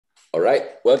All right,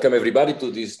 welcome everybody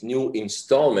to this new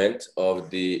installment of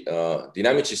the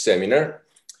DinAmicI seminar,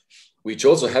 which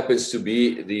also happens to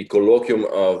be the colloquium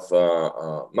of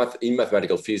in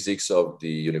mathematical physics of the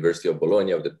University of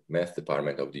Bologna, of the math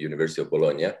department of the University of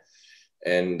Bologna.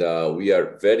 And we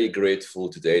are very grateful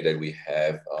today that we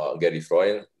have Gary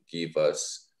Froyland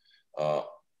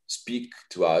speak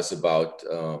to us about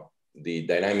the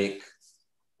dynamic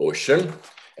ocean.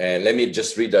 And let me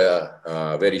just read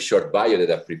a very short bio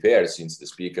that I've prepared, since the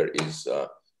speaker is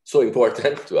so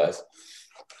important to us.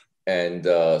 And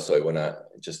so I want to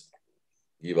just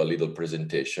give a little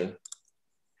presentation.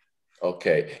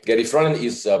 Okay, Gary Froyland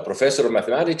is a professor of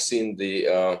mathematics in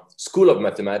the School of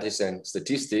Mathematics and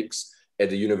Statistics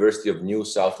at the University of New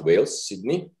South Wales,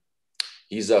 Sydney.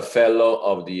 He's a fellow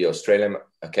of the Australian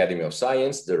Academy of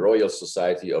Science, the Royal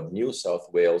Society of New South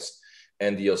Wales,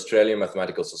 and the Australian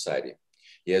Mathematical Society.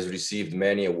 He has received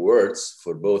many awards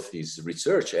for both his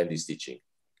research and his teaching,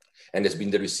 and has been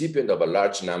the recipient of a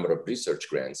large number of research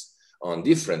grants on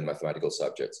different mathematical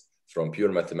subjects, from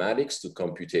pure mathematics to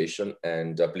computation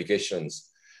and applications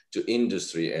to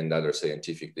industry and other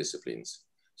scientific disciplines.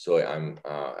 So I'm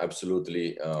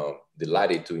absolutely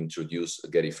delighted to introduce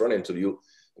Gary Froyland to you.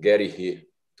 Gary,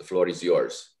 the floor is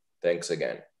yours. Thanks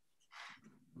again.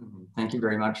 Thank you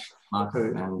very much, Marco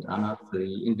and Anna, for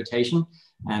the invitation.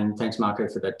 And thanks, Marco,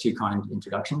 for that too kind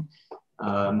introduction.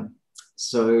 I'm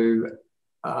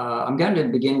going to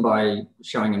begin by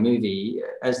showing a movie.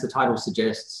 As the title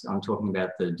suggests, I'm talking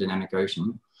about the dynamic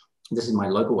ocean. This is my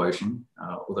local ocean,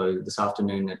 although this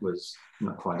afternoon it was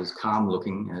not quite as calm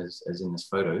looking as in this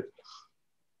photo.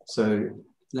 So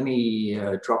let me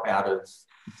drop out of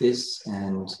this,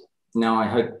 and now I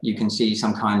hope you can see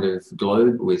some kind of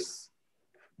globe with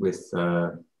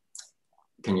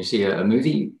can you see a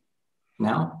movie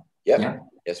now? Yep. Yeah.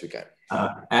 Yes, we can.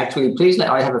 Actually,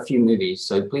 I have a few movies,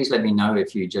 so please let me know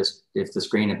if the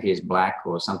screen appears black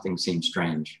or something seems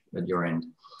strange at your end.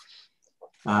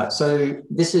 So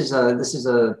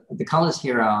the colors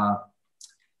here are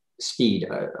speed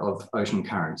of ocean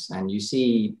currents, and you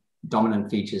see dominant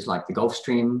features like the Gulf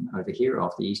Stream over here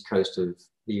off the east coast of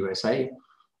the USA.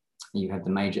 You have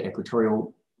the major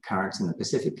equatorial currents in the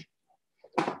Pacific.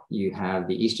 You have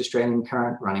the East Australian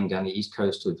current running down the east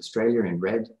coast of Australia in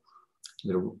red,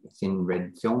 little thin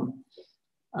red film.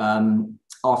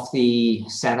 Off the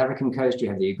South African coast, you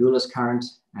have the Agulhas current,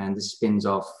 and this spins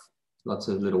off lots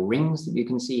of little rings that you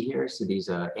can see here. So these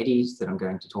are eddies that I'm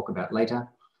going to talk about later.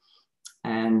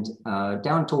 And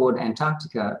down toward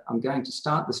Antarctica, I'm going to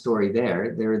start the story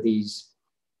there. There are these,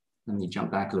 let me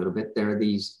jump back a little bit. There are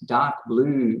these dark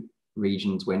blue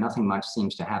regions where nothing much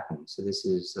seems to happen. So this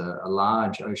is a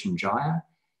large ocean gyre,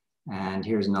 and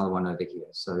here's another one over here.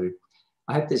 So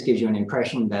I hope this gives you an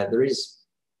impression that there is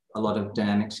a lot of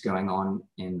dynamics going on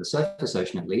in the surface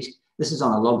ocean, at least. This is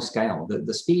on a log scale.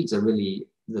 The speed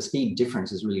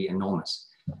difference is really enormous.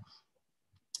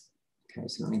 Okay,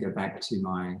 so let me go back to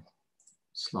my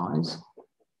slides.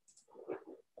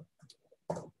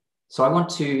 So I want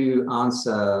to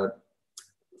answer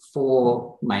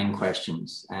 4 main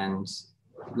questions, and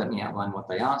let me outline what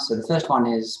they are. So the first one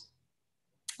is,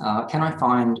 can I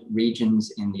find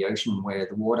regions in the ocean where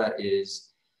the water is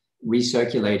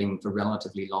recirculating for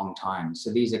relatively long time?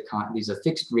 So these are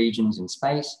fixed regions in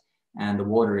space, and the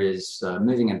water is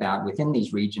moving about within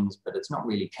these regions, but it's not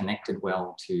really connected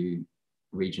well to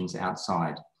regions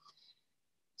outside.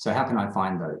 So how can I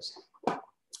find those?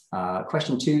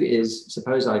 Question 2 is,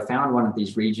 suppose I found one of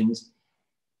these regions.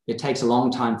 It takes a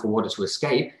long time for water to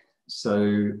escape.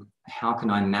 So how can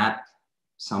I map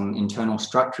some internal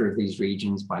structure of these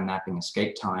regions by mapping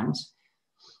escape times?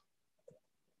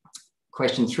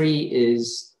 Question 3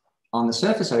 is, on the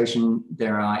surface ocean,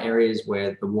 there are areas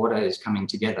where the water is coming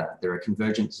together. There are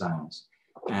convergent zones,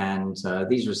 and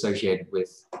these are associated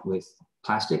with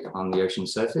plastic on the ocean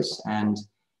surface. And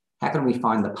how can we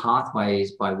find the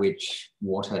pathways by which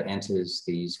water enters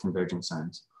these convergent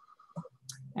zones?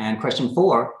 And question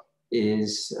 4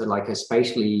 is like a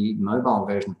spatially mobile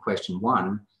version of question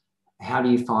 1. How do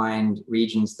you find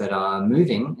regions that are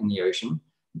moving in the ocean,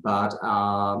 but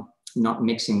are not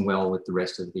mixing well with the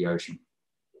rest of the ocean?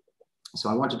 So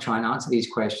I want to try and answer these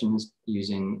questions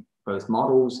using both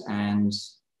models and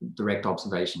direct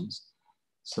observations.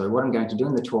 So what I'm going to do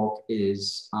in the talk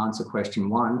is answer question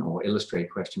 1, or illustrate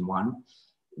question 1,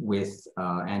 with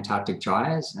Antarctic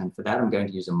gyres. And for that, I'm going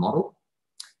to use a model.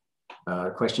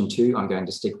 Question 2, I'm going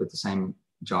to stick with the same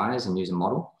gyres and use a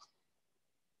model.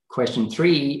 Question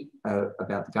 3,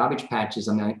 about the garbage patches,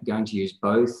 I'm going to use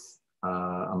both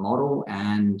a model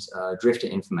and drifter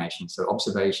information, so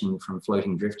observation from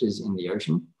floating drifters in the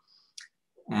ocean.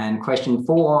 And question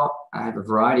 4, I have a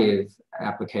variety of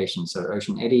applications. So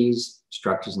ocean eddies,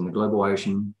 structures in the global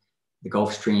ocean, the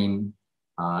Gulf Stream,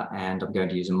 and I'm going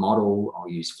to use a model, I'll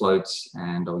use floats,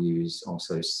 and I'll use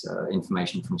also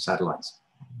information from satellites.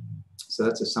 So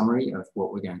that's a summary of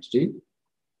what we're going to do.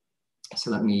 So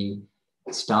let me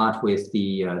start with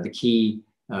the key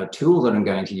tool that I'm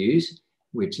going to use,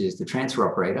 which is the transfer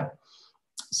operator.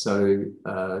 So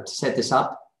to set this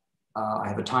up, I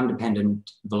have a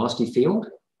time-dependent velocity field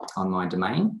on my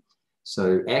domain.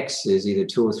 So X is either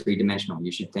 2 or 3 dimensional.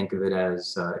 You should think of it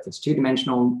as, if it's 2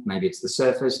 dimensional, maybe it's the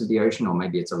surface of the ocean, or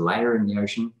maybe it's a layer in the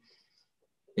ocean.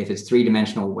 If it's 3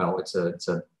 dimensional, well, it's a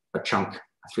chunk,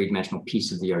 a 3-dimensional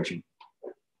piece of the ocean.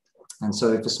 And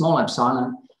so for small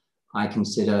epsilon, I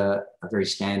consider a very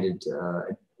standard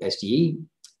SDE.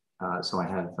 So I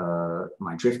have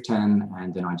my drift term,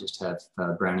 and then I just have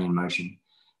Brownian motion.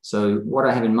 So what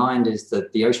I have in mind is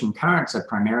that the ocean currents are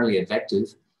primarily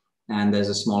advective, and there's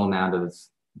a small amount of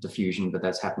diffusion, but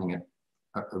that's happening at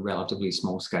a relatively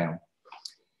small scale.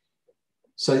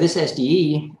 So this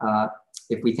SDE,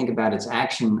 if we think about its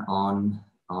action on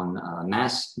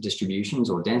mass distributions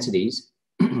or densities,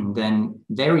 then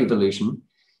their evolution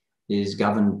is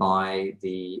governed by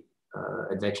the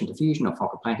advection diffusion or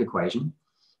Fokker-Planck equation.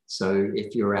 So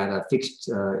if you're at a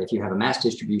fixed, if you have a mass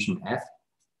distribution F,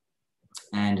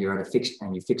 and you're at a fixed,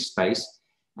 and you fix space,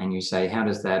 and you say, how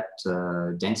does that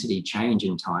density change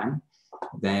in time?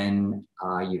 Then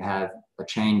you have a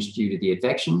change due to the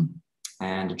advection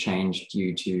and a change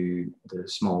due to the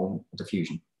small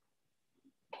diffusion.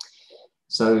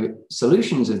 So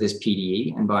solutions of this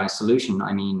PDE, and by solution,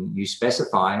 I mean you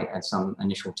specify at some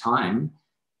initial time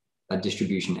a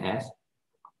distribution F,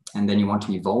 and then you want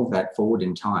to evolve that forward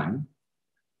in time.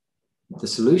 The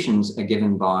solutions are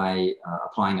given by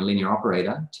applying a linear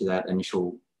operator to that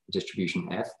initial distribution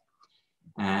F.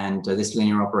 And this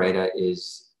linear operator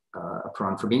is a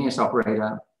Perron-Frobenius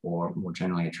operator, or more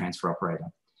generally a transfer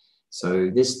operator. So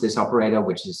this operator,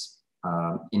 which is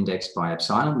indexed by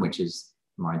epsilon, which is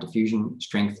my diffusion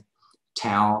strength,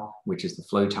 tau, which is the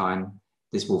flow time,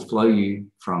 this will flow you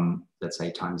from, let's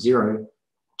say, time 0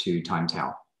 to time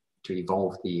tau to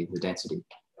evolve the density.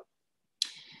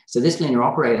 So this linear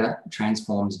operator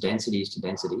transforms densities to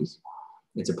densities.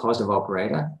 It's a positive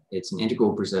operator. It's an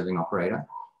integral preserving operator.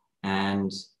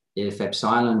 And if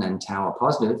epsilon and tau are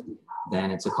positive,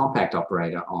 then it's a compact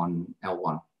operator on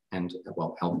L1 and,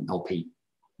 well, LP.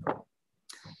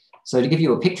 So to give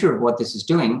you a picture of what this is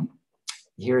doing,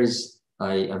 here is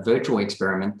a virtual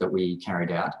experiment that we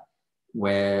carried out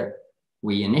where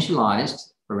we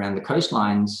initialized around the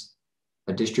coastlines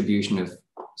a distribution of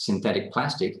synthetic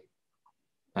plastic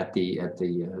at the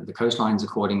coastlines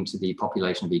according to the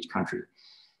population of each country.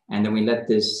 And then we let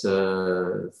this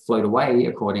float away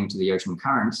according to the ocean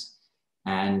currents.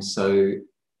 And so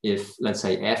if, let's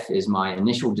say, F is my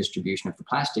initial distribution of the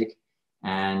plastic,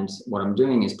 and what I'm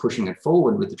doing is pushing it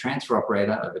forward with the transfer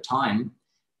operator over time,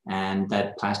 and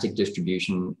that plastic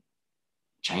distribution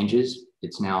changes.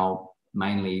 It's now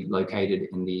mainly located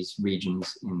in these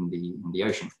regions in the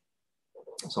ocean.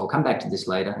 So I'll come back to this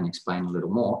later and explain a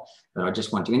little more, but I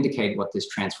just want to indicate what this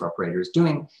transfer operator is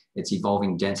doing. It's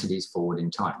evolving densities forward in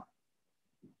time.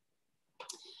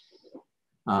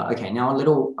 Okay, now a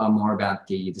little more about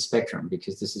the spectrum,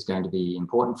 because this is going to be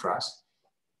important for us.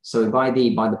 So by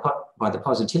the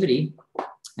positivity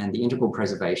and the integral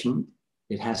preservation,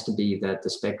 it has to be that the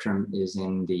spectrum is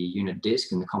in the unit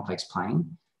disk in the complex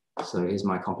plane. So here's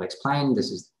my complex plane.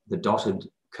 This is the dotted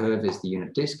curve is the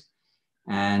unit disk.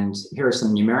 And here are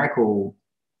some numerical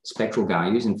spectral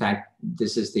values. In fact,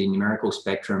 this is the numerical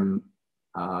spectrum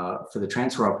for the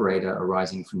transfer operator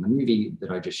arising from the movie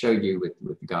that I just showed you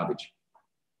with the garbage.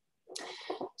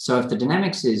 So if the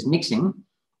dynamics is mixing,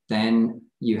 then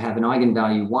you have an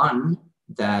eigenvalue 1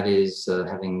 that is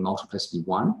having multiplicity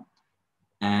 1.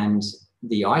 And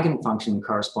the eigenfunction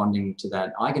corresponding to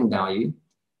that eigenvalue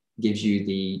gives you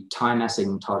the time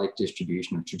asymptotic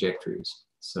distribution of trajectories.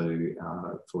 So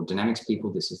for dynamics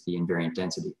people, this is the invariant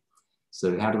density.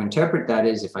 So how to interpret that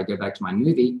is, if I go back to my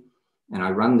movie and I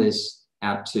run this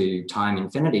out to time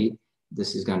infinity,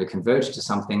 this is going to converge to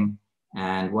something,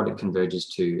 and what it converges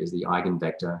to is the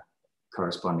eigenvector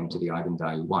corresponding to the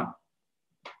eigenvalue 1.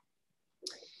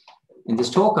 In this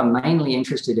talk, I'm mainly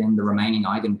interested in the remaining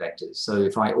eigenvectors. So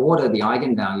if I order the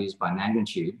eigenvalues by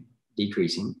magnitude,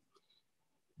 decreasing,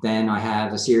 then I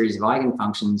have a series of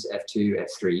eigenfunctions, F2,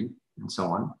 F3, and so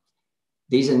on.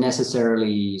 These are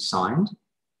necessarily signed,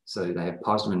 so they have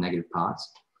positive and negative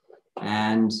parts.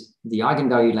 And the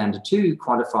eigenvalue lambda 2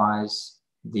 quantifies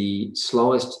the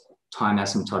slowest time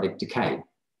asymptotic decay.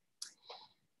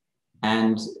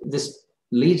 And this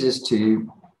leads us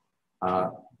to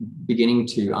beginning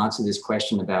to answer this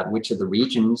question about which are the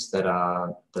regions that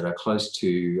are close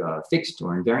to fixed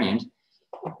or invariant,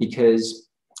 because,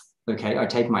 okay, I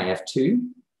take my F2,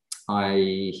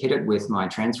 I hit it with my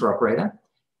transfer operator,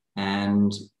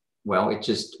 and well, it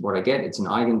just, what I get, it's an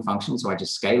eigenfunction, so I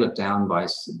just scale it down by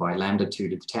lambda 2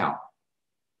 to the tau.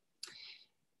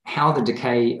 How the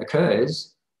decay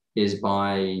occurs is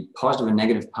by positive and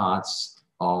negative parts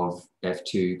of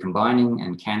F2 combining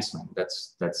and cancelling.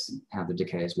 That's how the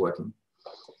decay is working.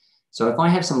 So if I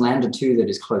have some lambda 2 that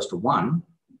is close to 1,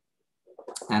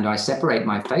 and I separate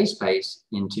my phase space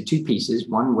into two pieces,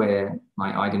 one where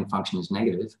my eigenfunction is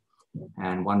negative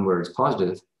and one where it's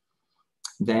positive,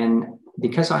 then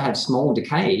because I have small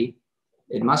decay,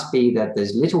 it must be that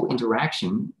there's little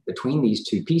interaction between these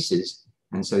two pieces.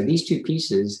 And so these two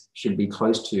pieces should be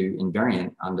close to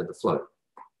invariant under the float.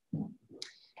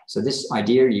 So this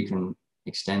idea you can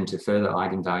extend to further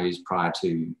eigenvalues prior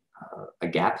to a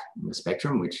gap in the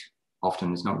spectrum, which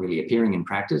often is not really appearing in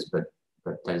practice, but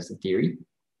that is the theory.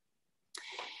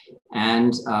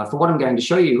 And for what I'm going to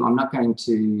show you, I'm not going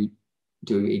to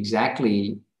do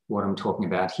exactly what I'm talking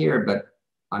about here, but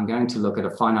I'm going to look at a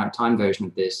finite time version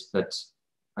of this. But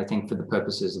I think for the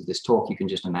purposes of this talk, you can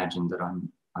just imagine that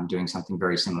I'm doing something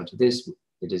very similar to this.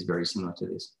 It is very similar to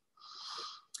this.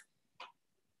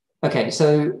 Okay,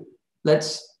 so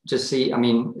let's just see, I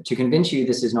mean, to convince you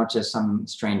this is not just some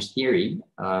strange theory,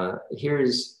 here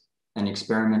is an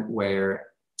experiment where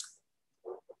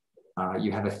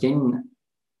you have a thin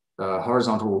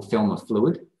horizontal film of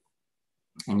fluid,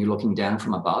 and you're looking down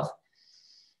from above.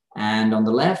 And on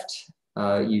the left,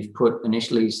 you've put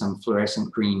initially some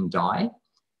fluorescent green dye,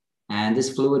 and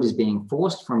this fluid is being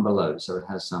forced from below. So it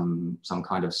has some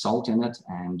kind of salt in it,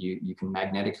 and you can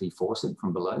magnetically force it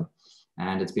from below,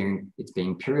 and it's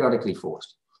being periodically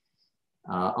forced.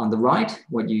 On the right,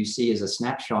 what you see is a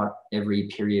snapshot every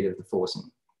period of the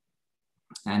forcing.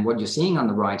 And what you're seeing on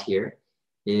the right here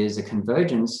is a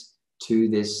convergence to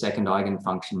this second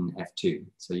eigenfunction F2.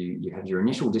 So you have your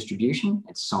initial distribution,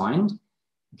 it's signed.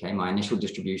 Okay, my initial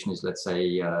distribution is, let's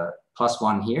say,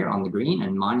 +1 here on the green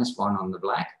and -1 on the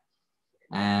black.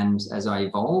 And as I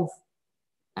evolve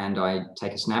and I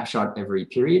take a snapshot every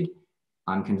period,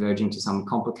 I'm converging to some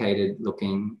complicated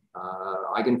looking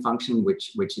eigenfunction,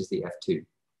 which is the F2.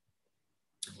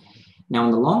 Now,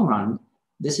 in the long run,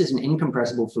 this is an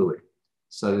incompressible fluid.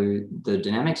 So the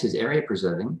dynamics is area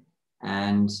preserving.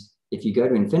 And if you go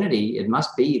to infinity, it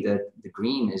must be that the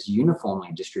green is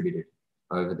uniformly distributed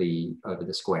over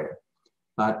the square.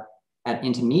 But at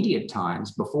intermediate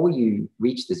times, before you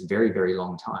reach this very, very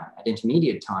long time, at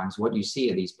intermediate times, what you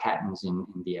see are these patterns in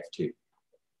the F2.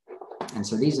 And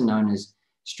so these are known as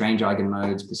strange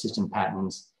eigenmodes, persistent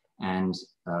patterns, and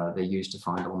they're used to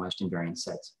find almost invariant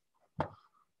sets.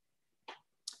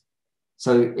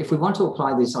 So if we want to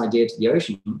apply this idea to the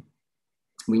ocean,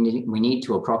 we need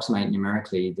to approximate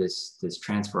numerically this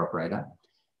transfer operator.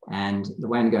 And the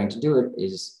way I'm going to do it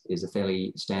is a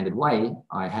fairly standard way.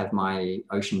 I have my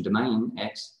ocean domain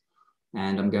X,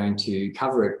 and I'm going to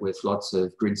cover it with lots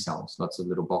of grid cells, lots of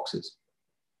little boxes.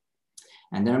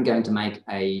 And then I'm going to make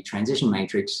a transition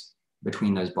matrix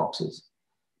between those boxes.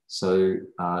 So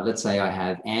let's say I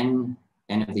have n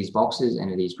of these boxes,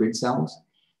 n of these grid cells.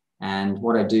 And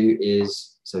what I do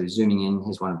is, so zooming in,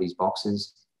 here's one of these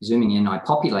boxes. Zooming in, I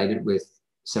populate it with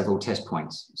several test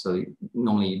points. So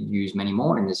normally you use many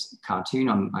more. In this cartoon,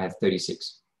 I have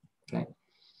 36, okay?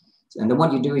 And then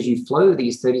what you do is you flow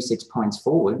these 36 points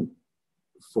forward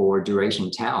for duration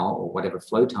tau, or whatever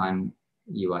flow time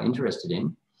you are interested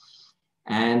in.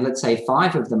 And let's say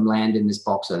 5 of them land in this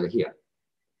box over here.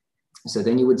 So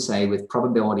then you would say with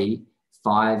probability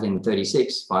 5 in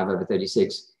 36, 5 over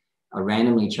 36, a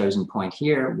randomly chosen point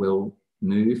here will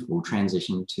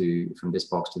transition from this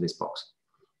box to this box.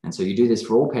 And so you do this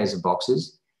for all pairs of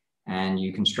boxes, and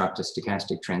you construct a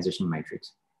stochastic transition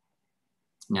matrix.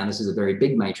 Now, this is a very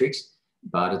big matrix,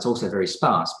 but it's also very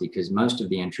sparse because most of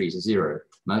the entries are 0.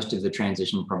 Most of the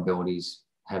transition probabilities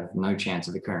have no chance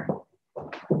of occurring.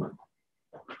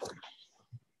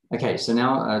 Okay, so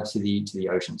now to the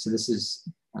ocean. So this is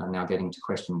now getting to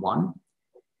question 1.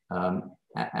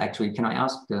 Actually, can I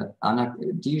ask, Anna,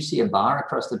 do you see a bar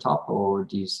across the top, or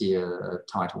do you see a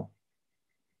title?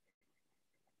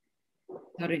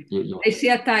 Sorry, I see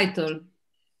a title.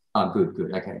 Oh, good,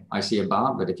 good. Okay, I see a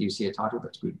bar, but if you see a title,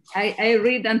 that's good. I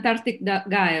read Antarctic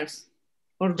gyres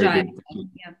or giants.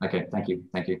 Yeah. Okay, thank you,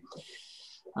 thank you.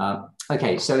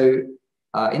 Okay, so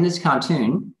in this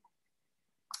cartoon,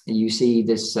 you see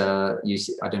this.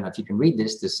 I don't know if you can read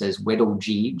this. This says Weddell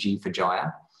G, G for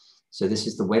gyre. So this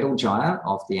is the Weddell gyre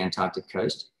off the Antarctic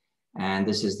coast. and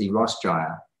this is the Ross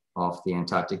Gyre off the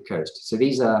Antarctic coast. So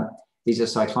these are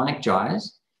cyclonic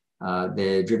gyres.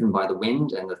 They're driven by the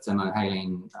wind and the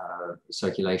thermohaline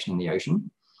circulation in the ocean.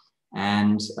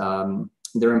 And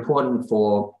they're important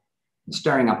for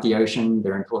stirring up the ocean.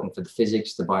 They're important for the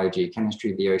physics, the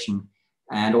biogeochemistry of the ocean,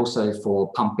 and also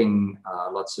for pumping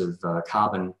lots of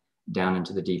carbon down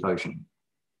into the deep ocean.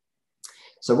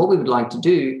 So what we would like to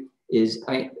do is,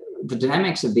 the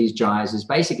dynamics of these gyres is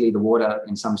basically the water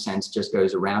in some sense just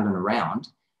goes around and around,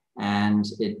 and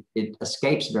it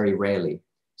escapes very rarely.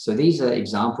 So these are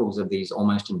examples of these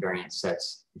almost invariant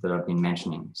sets that I've been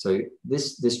mentioning. So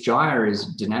this gyre is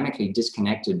dynamically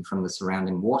disconnected from the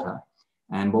surrounding water,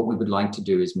 and what we would like to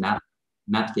do is map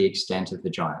the extent of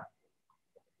the gyre.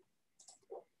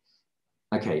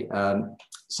 Okay,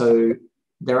 so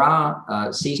there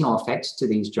are seasonal effects to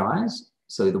these gyres.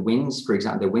 So the winds, for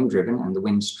example, they're wind driven, and the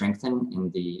winds strengthen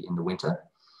in the winter.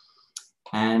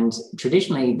 And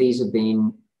traditionally, these have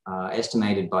been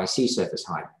estimated by sea surface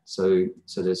height. So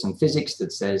there's some physics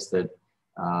that says that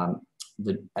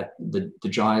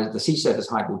the sea surface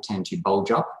height will tend to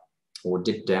bulge up or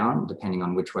dip down, depending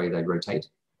on which way they rotate.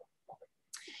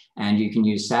 And you can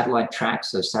use satellite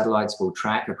tracks. So satellites will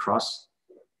track across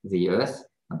the Earth,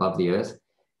 above the Earth,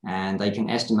 and they can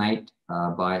estimate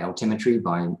by altimetry,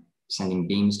 by sending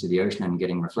beams to the ocean and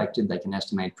getting reflected, they can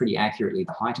estimate pretty accurately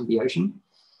the height of the ocean.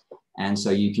 And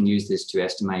so you can use this to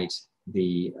estimate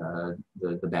the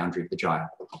boundary of the gyre.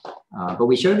 But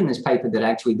we showed in this paper that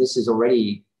actually this is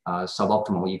already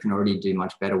suboptimal. You can already do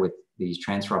much better with these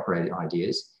transfer operated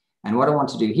ideas. And what I want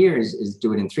to do here is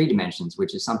do it in 3 dimensions,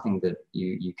 which is something that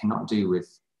you cannot do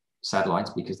with satellites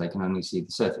because they can only see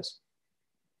the surface.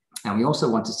 And we also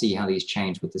want to see how these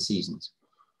change with the seasons.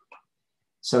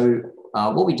 So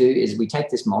what we do is we take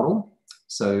this model.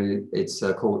 So it's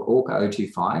called Orca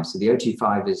 025. So the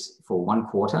 025 is for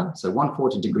 1/4. So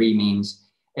 1/4 degree means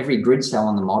every grid cell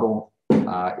on the model,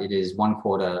 it is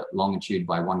 1/4 longitude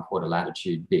by 1/4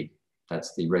 latitude big.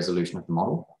 That's the resolution of the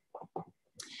model.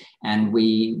 And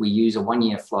we use a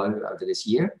 1-year flow over this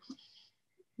year.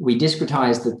 We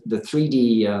discretize the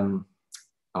 3D,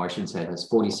 I should say it has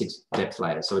 46 depth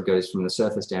layers. So it goes from the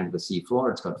surface down to the sea floor.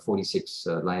 It's got 46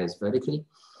 layers vertically.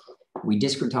 We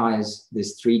discretize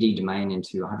this 3D domain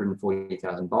into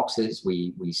 140,000 boxes.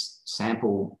 We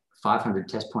sample 500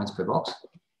 test points per box.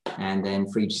 And then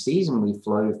for each season, we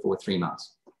flow for 3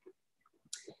 months.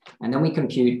 And then we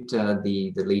compute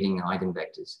the leading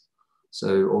eigenvectors.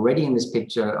 So already in this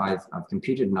picture, I've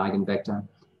computed an eigenvector.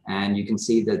 And you can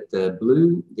see that the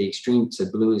blue, the extreme, so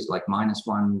blue is like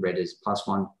 -1, red is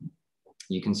 +1.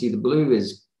 You can see the blue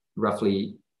is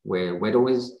roughly where Weddell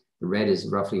is. The red is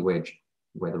roughly where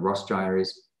the Ross Gyre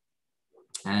is.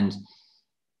 And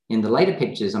in the later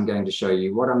pictures, I'm going to show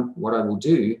you what I will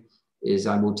do is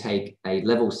I will take a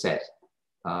level set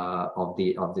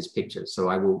of this picture. So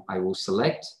I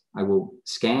will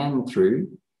scan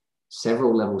through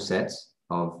several level sets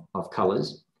of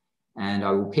colors, and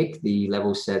I will pick the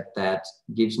level set that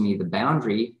gives me the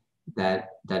boundary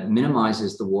that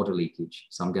minimizes the water leakage.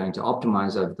 So I'm going to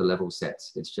optimize over the level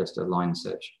sets. It's just a line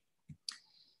search.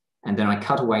 And then I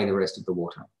cut away the rest of the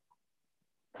water.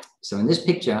 So in this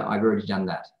picture, I've already done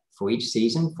that. For each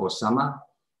season, for summer,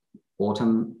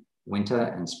 autumn, winter,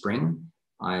 and spring,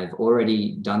 I've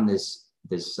already done this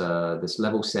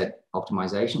level set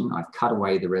optimization. I've cut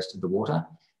away the rest of the water.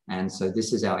 And so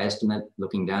this is our estimate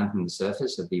looking down from the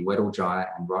surface of the Weddell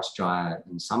Gyre and Ross Gyre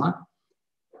in summer,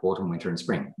 autumn, winter, and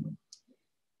spring.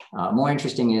 More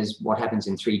interesting is what happens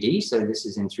in 3D. So this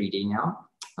is in 3D now.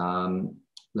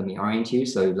 Let me orient you.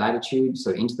 So latitude,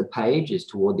 so into the page is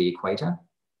toward the equator.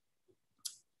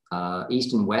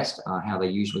 East and west are how they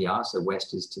usually are. So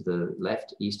west is to the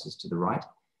left, east is to the right.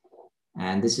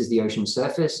 And this is the ocean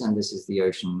surface, and this is the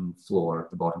ocean floor at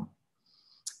the bottom.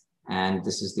 And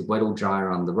this is the Weddell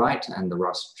Gyre on the right and the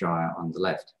Ross Gyre on the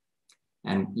left.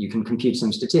 And you can compute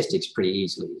some statistics pretty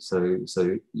easily.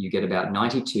 So you get about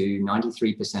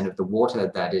 93% of the water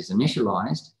that is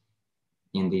initialized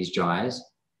in these gyres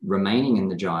remaining in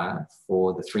the gyre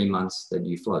for the 3 months that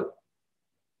you float.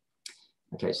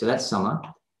 Okay, so that's summer.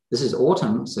 This is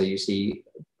autumn, so you see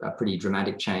a pretty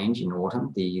dramatic change in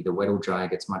autumn. The Weddell Gyre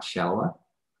gets much shallower.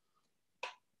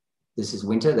 This is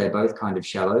winter, they're both kind of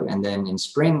shallow. And then in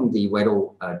spring, the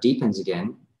Weddell deepens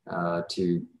again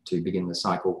to begin the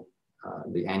cycle,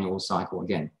 the annual cycle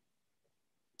again.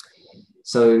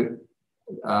 So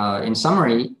in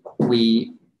summary,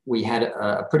 we had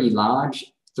a pretty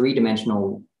large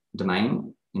 3-dimensional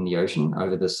domain in the ocean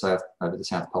over the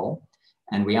South Pole.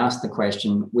 And we asked the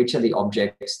question, which are the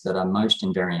objects that are most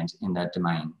invariant in that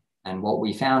domain? And what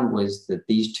we found was that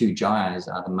these two gyres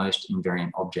are the most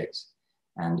invariant objects.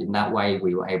 And in that way,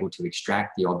 we were able to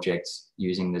extract the objects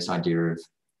using this idea of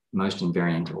most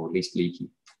invariant or least leaky.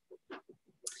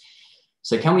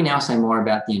 So can we now say more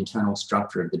about the internal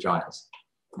structure of the gyres?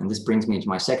 And this brings me to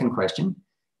my second question.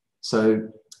 So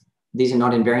these are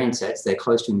not invariant sets, they're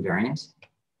close to invariant.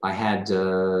 I had,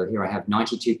 here I have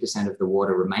 92% of the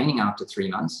water remaining after 3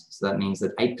 months. So that means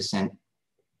that 8%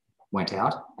 went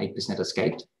out, 8%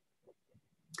 escaped.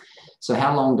 So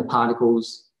how long do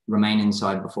particles remain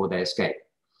inside before they escape?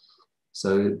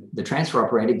 So the transfer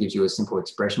operator gives you a simple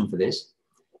expression for this.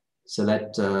 So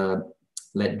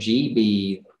let G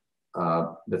be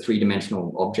the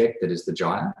three-dimensional object that is the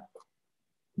gyre.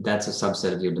 That's a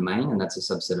subset of your domain, and that's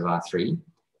a subset of R3.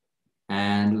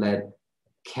 And let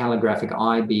calligraphic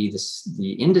I be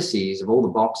the indices of all the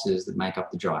boxes that make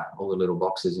up the gyre, all the little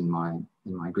boxes in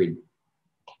my grid.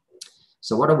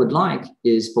 So what I would like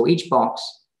is for each box,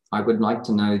 I would like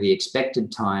to know the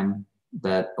expected time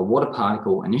that a water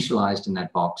particle initialized in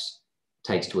that box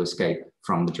takes to escape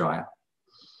from the gyre.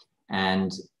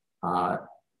 And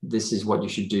this is what you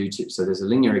should do so there's a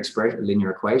linear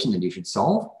equation that you should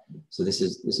solve. So this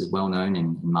is well known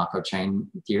in Markov chain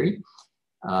theory.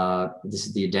 This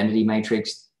is the identity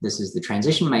matrix. This is the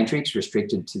transition matrix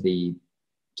restricted to the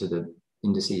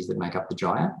indices that make up the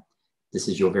gyre. This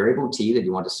is your variable t that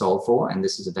you want to solve for, and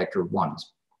this is a vector of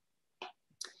ones.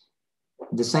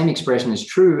 The same expression is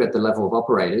true at the level of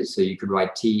operators. So you could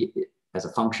write t as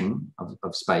a function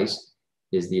of space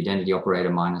is the identity operator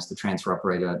minus the transfer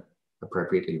operator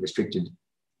appropriately restricted.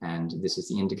 And this is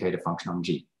the indicator function on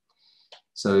G.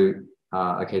 So,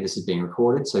 okay, this is being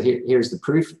recorded. So here's the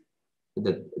proof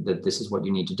that this is what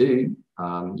you need to do.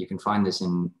 You can find this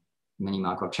in many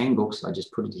Markov chain books. I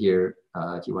just put it here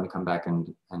if you want to come back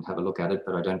and have a look at it,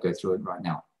 but I don't go through it right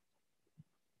now.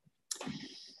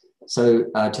 So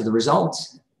to the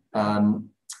results,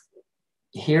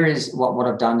 here is what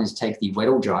I've done is take the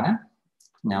Weddell gyre.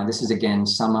 Now this is again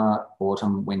summer,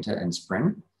 autumn, winter, and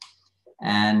spring.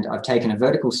 And I've taken a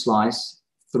vertical slice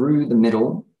through the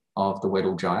middle of the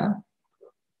Weddell gyre.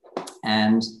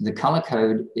 And the color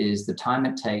code is the time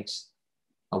it takes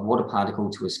a water particle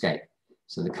to escape.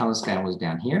 So the color scale is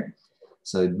down here.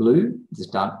 So blue, this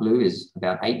dark blue is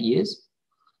about 8 years.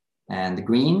 And the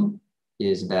green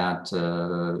is about,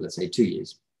 let's say 2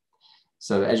 years.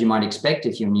 So as you might expect,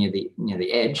 if you're near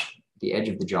the edge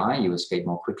of the gyre, you escape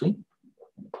more quickly.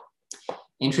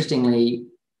 Interestingly,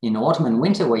 in autumn and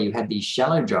winter, where you had these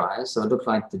shallow gyres, so it looked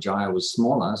like the gyre was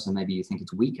smaller, so maybe you think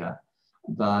it's weaker,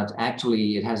 but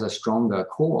actually it has a stronger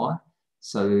core.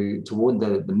 So toward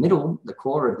the middle, the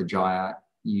core of the gyre,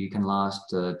 you can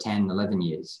last 10, 11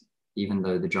 years, even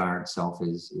though the gyre itself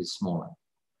is smaller.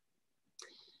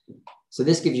 So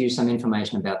this gives you some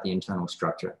information about the internal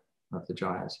structure of the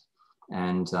gyres.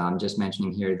 And I'm just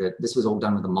mentioning here that this was all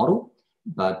done with a model,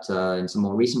 but in some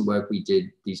more recent work, we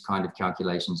did these kind of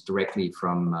calculations directly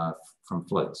from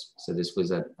floats. So this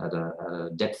was at a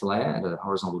depth layer, at a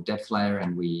horizontal depth layer,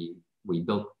 and we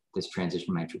built this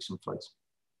transition matrix from floats.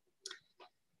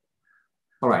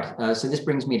 All right, so this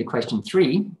brings me to question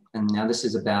 3. And now this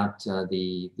is about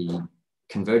the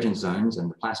convergence zones and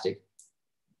the plastic.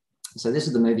 So this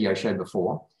is the movie I showed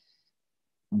before.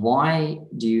 Why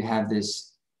do you have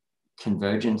this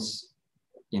convergence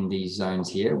in these zones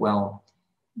here? Well,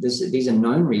 these are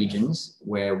known regions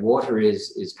where water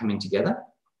is coming together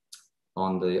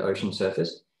on the ocean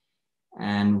surface,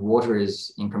 and water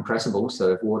is incompressible.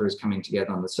 So if water is coming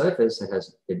together on the surface,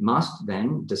 it must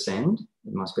then descend.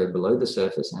 It must go below the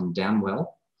surface and down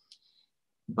well.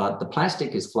 But the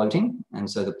plastic is floating, and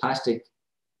so the plastic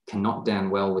cannot down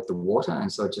well with the water,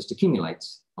 and so it just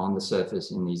accumulates on the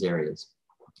surface in these areas.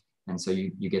 And so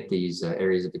you get these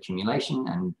areas of accumulation,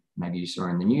 and maybe you saw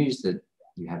in the news that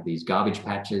you have these garbage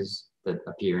patches that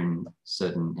appear in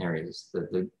certain areas.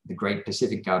 The Great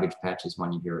Pacific Garbage Patch is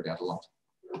one you hear about a lot.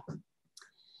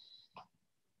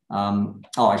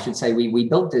 I should say we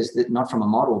built this not from a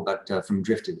model, but from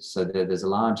drifters. So there's a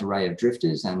large array of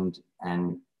drifters, and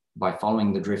by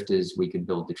following the drifters, we could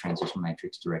build the transition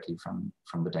matrix directly from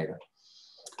the data.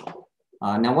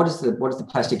 Now, what does the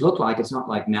plastic look like? It's not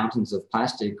like mountains of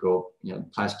plastic or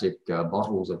plastic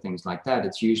bottles or things like that.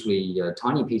 It's usually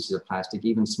tiny pieces of plastic,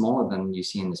 even smaller than you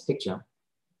see in this picture.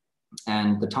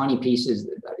 And the tiny pieces,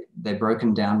 they're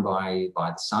broken down by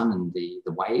the sun and the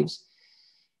waves.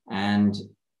 And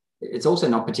it's also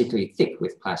not particularly thick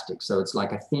with plastic. So it's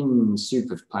like a thin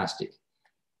soup of plastic.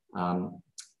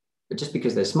 But just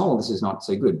because they're small, this is not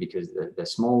so good, because they're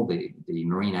small, the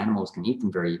marine animals can eat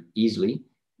them very easily,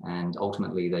 and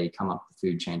ultimately they come up the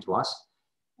food chain to us.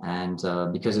 And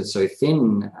because it's so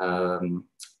thin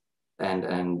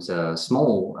and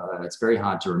small, it's very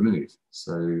hard to remove.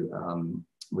 So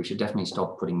we should definitely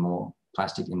stop putting more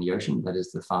plastic in the ocean. That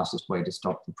is the fastest way to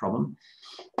stop the problem.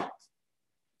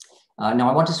 Now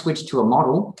I want to switch to a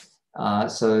model.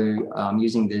 So I'm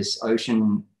using this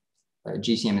ocean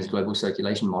GCM as global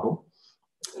circulation model.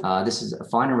 This is a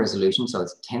finer resolution, so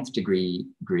it's 10th degree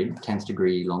grid, 10th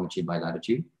degree longitude by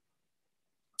latitude.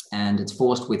 And it's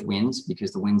forced with winds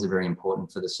because the winds are very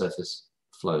important for the surface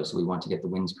flow. So we want to get the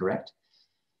winds correct.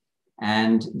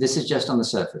 And this is just on the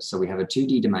surface. So we have a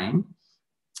 2D domain.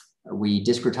 We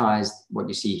discretize what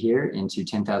you see here into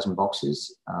 10,000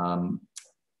 boxes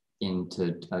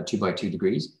into 2 by 2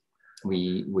 degrees.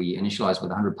 We initialize with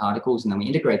 100 particles, and then we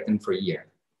integrate them for a year.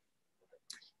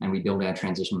 And we build our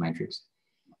transition matrix.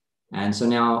 And so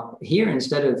now here,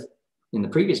 instead of in the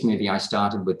previous movie, I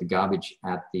started with the garbage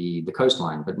at the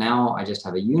coastline, but now I just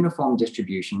have a uniform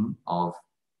distribution of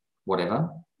whatever,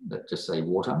 let's just say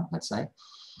water, let's say.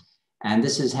 And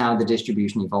this is how the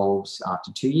distribution evolves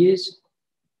after 2 years,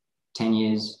 10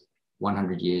 years,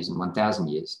 100 years, and 1,000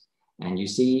 years. And you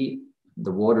see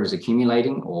the water is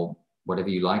accumulating, or whatever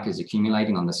you like is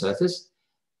accumulating on the surface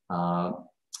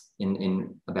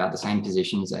in about the same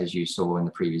positions as you saw in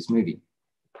the previous movie.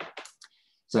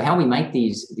 So how we make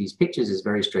these pictures is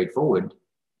very straightforward.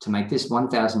 To make this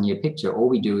 1,000-year picture, all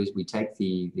we do is we take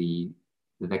the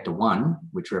vector 1,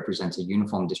 which represents a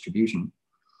uniform distribution,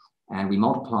 and we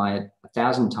multiply it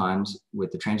 1,000 times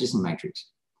with the transition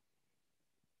matrix.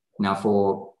 Now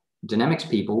for DinAmicI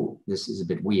people, this is a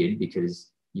bit weird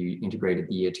because you integrated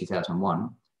the year 2001,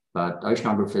 but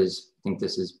oceanographers think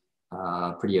this is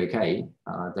pretty okay.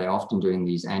 They're often doing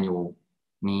these annual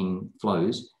mean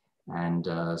flows, and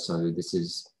so this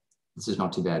is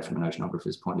not too bad from an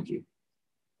oceanographer's point of view.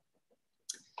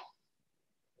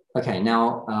 Okay,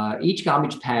 now each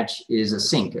garbage patch is a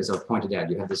sink, as I've pointed out.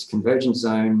 You have this convergence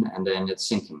zone, and then it's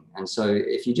sinking. And so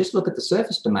if you just look at the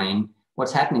surface domain,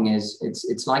 what's happening is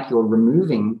it's like you're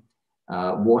removing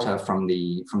water from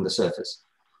the surface.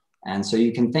 And so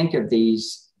you can think of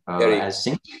these as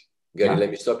sinks. Gary, let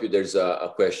me stop you. There's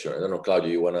a question. I don't know, Claudio,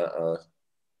 you want to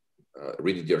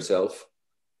read it yourself?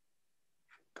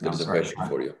 There's a question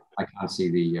for you. I can't see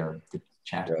the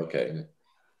chat. Okay.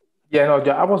 Yeah, no,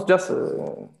 I was just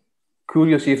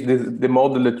curious if the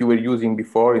model that you were using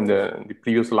before in the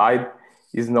previous slide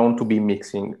is known to be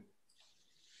mixing.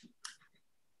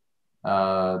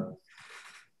 No.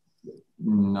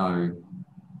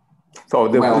 So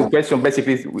the question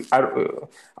basically is,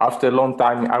 after a long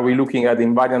time, are we looking at the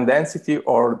invariant density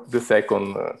or the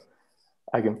second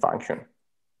eigenfunction?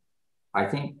 I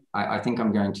think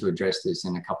I'm going to address this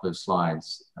in a couple of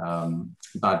slides,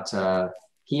 but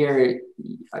here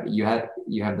you have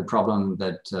the problem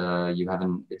that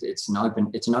it's an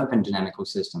open dynamical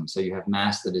system, so you have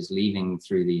mass that is leaving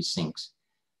through these sinks.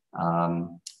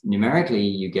 Numerically,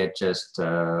 you get just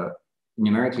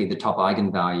numerically the top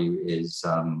eigenvalue is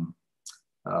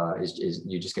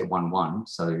you just get 1, 1.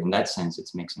 So in that sense,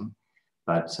 it's mixing.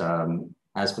 But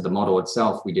as for the model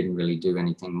itself, we didn't really do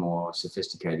anything more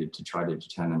sophisticated to try to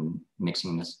determine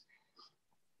mixingness.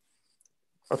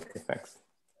 Okay, thanks.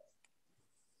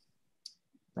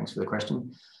 Thanks for the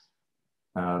question.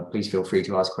 Please feel free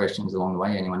to ask questions along the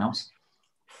way. Anyone else?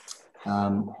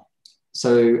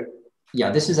 So yeah,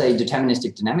 this is a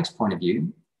deterministic dynamics point of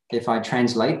view. If I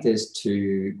translate this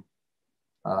to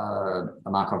a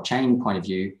Markov chain point of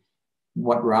view,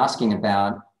 what we're asking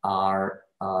about are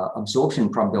absorption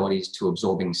probabilities to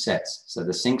absorbing sets. So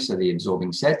the sinks are the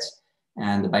absorbing sets,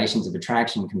 and the basins of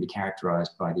attraction can be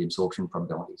characterized by the absorption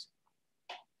probabilities.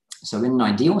 So in an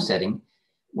ideal setting,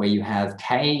 where you have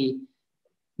k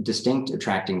distinct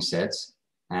attracting sets,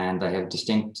 and they have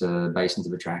distinct basins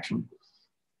of attraction,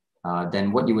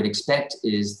 then what you would expect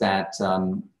is that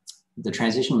the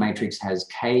transition matrix has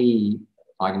k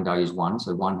eigenvalues 1,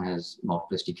 so 1 has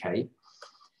multiplicity k,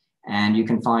 and you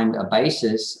can find a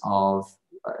basis of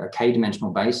a k-dimensional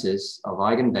basis of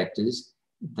eigenvectors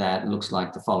that looks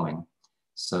like the following.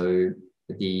 So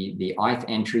the ith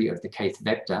entry of the kth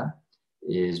vector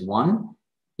is 1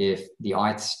 if the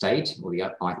ith state, or the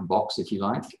ith box, if you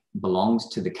like, belongs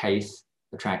to the kth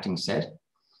attracting set.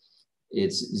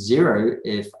 It's 0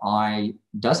 if I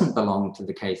doesn't belong to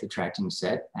the kth attracting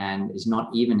set and is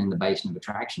not even in the basin of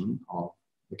attraction of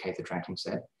the kth attracting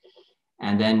set.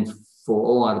 And then for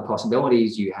all other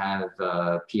possibilities, you have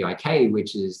PIK,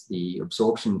 which is the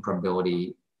absorption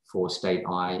probability for state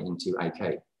I into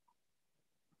AK.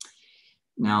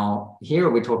 Now,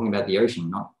 here we're talking about the ocean,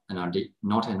 not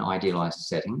an idealized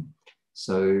setting.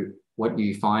 So what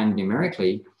you find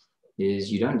numerically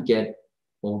is you don't get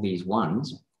all these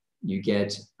 1s. you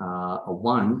get a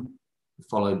 1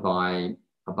 followed by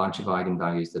a bunch of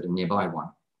eigenvalues that are nearby 1.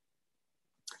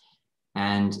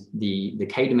 And the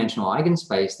k-dimensional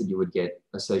eigenspace that you would get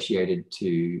associated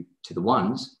to the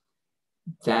 1s,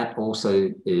 that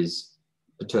also is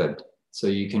perturbed. So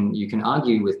you can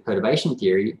argue with perturbation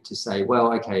theory to say,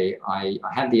 well, okay, I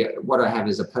have what I have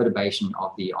is a perturbation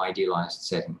of the idealized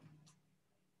setting.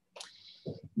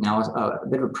 Now, a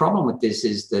bit of a problem with this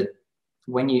is that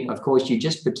when of course, you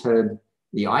just perturb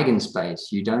the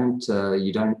eigenspace. You don't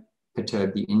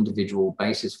perturb the individual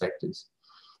basis vectors.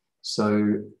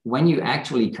 So when you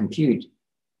actually compute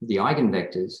the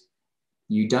eigenvectors,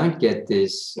 you don't get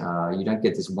this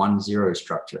 1-0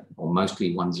 structure, or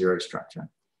mostly 1-0 structure.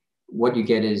 What you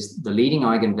get is the leading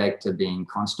eigenvector being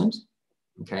constant.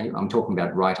 Okay, I'm talking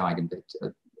about right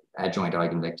eigenvector, adjoint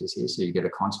eigenvectors here. So you get a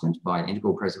constant by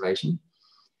integral preservation.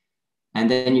 And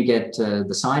then you get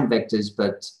the sign vectors,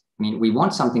 but I mean, we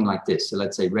want something like this. So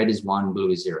let's say red is 1,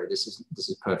 blue is 0. This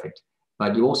is perfect.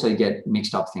 But you also get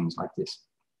mixed up things like this.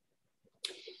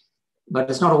 But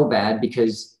it's not all bad,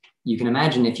 because you can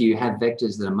imagine if you have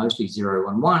vectors that are mostly 0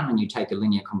 and 1, and you take a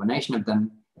linear combination of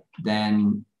them,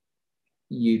 then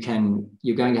you're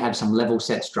going to have some level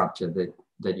set structure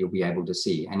that you'll be able to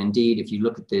see. And indeed, if you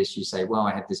look at this, you say, well,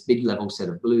 I have this big level set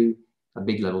of blue, a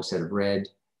big level set of red,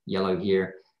 yellow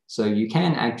here. So you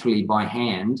can actually by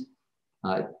hand,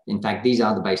 in fact, these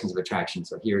are the basins of attraction.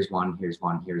 So here's 1, here's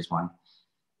 1, here's 1.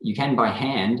 You can by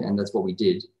hand, and that's what we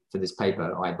did for this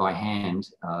paper, I by hand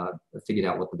figured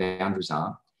out what the boundaries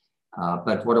are.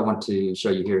 But what I want to show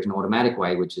you here is an automatic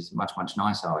way, which is much, much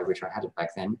nicer. I wish I had it back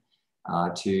then,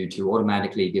 to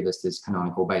automatically give us this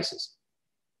canonical basis.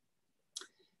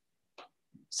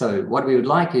 So what we would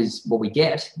like is, what we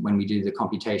get when we do the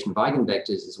computation of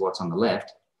eigenvectors is what's on the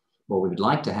left. What we would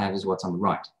like to have is what's on the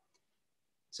right.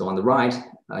 So on the right,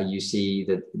 you see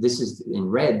that this is in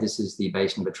red, this is the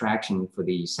basin of attraction for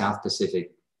the South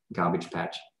Pacific garbage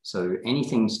patch. So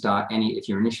if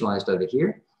you're initialized over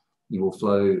here, you will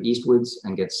flow eastwards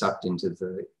and get sucked into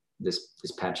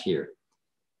this patch here.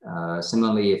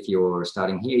 Similarly, if you're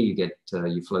starting here,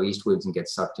 you flow eastwards and get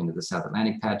sucked into the South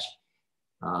Atlantic patch.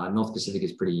 North Pacific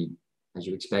is pretty, as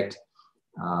you expect,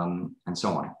 and so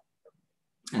on.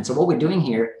 And so what we're doing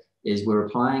here is we're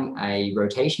applying a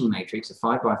rotation matrix, a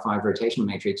 5x5 rotation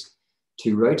matrix,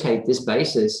 to rotate this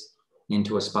basis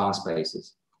into a sparse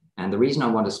basis. And the reason I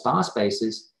want a sparse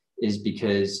basis is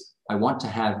because I want to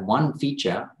have one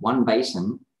feature, one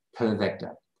basin per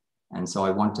vector. And so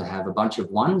I want to have a bunch of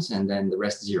 1s and then the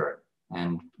rest 0.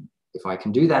 And if I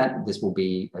can do that, this will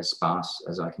be as sparse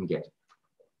as I can get.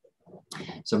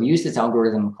 So we use this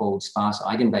algorithm called sparse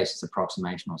eigenbasis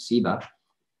approximation, or SIBA.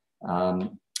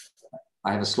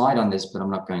 I have a slide on this, but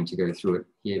I'm not going to go through it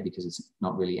here because it's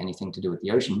not really anything to do with the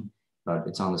ocean, but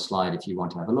it's on the slide if you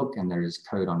want to have a look, and there is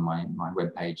code on my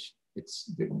webpage.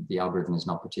 The algorithm is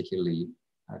not particularly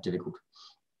difficult.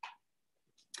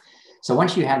 So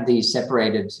once you have these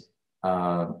separated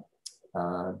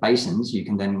basins, you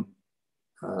can then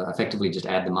effectively just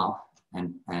add them up.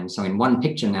 And so in one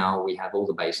picture now, we have all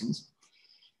the basins.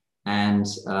 And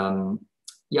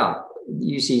yeah,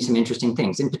 you see some interesting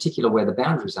things, in particular where the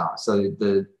boundaries are. So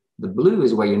the blue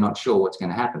is where you're not sure what's going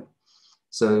to happen.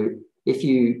 So if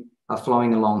you are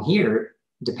flowing along here,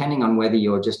 depending on whether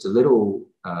you're just a little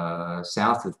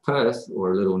south of Perth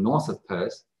or a little north of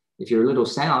Perth, if you're a little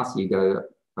south, you go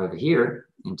over here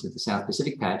into the South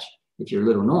Pacific patch. If you're a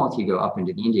little north, you go up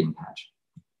into the Indian patch.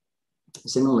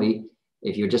 Similarly,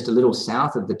 if you're just a little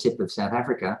south of the tip of South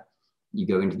Africa, you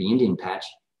go into the Indian patch.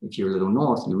 If you're a little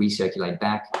north, you recirculate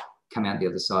back, come out the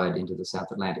other side into the South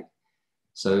Atlantic.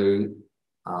 So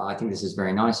I think this is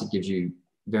very nice. It gives you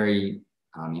very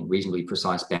reasonably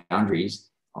precise boundaries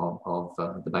of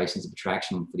the basins of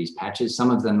attraction for these patches. Some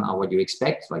of them are what you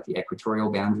expect, like the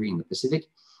equatorial boundary in the Pacific,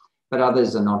 but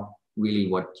others are not really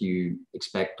what you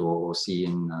expect or see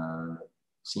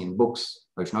in books,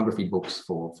 oceanography books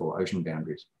for ocean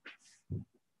boundaries.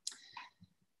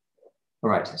 All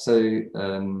right, so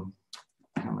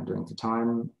how am I doing for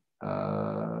time?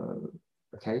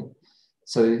 Okay,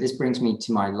 so this brings me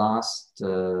to my last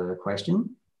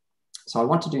question. So I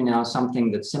want to do now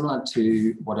something that's similar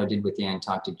to what I did with the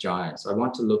Antarctic gyres. I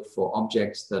want to look for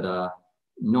objects that are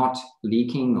not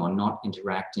leaking or not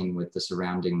interacting with the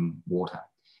surrounding water.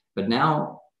 But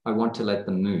now I want to let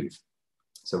them move.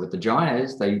 So with the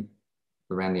gyres,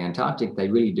 around the Antarctic, they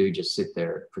really do just sit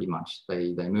there pretty much.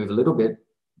 They move a little bit,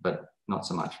 but not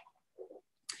so much.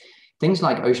 Things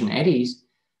like ocean eddies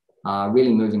are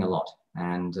really moving a lot.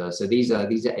 And so these are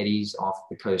eddies off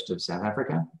the coast of South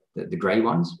Africa, the gray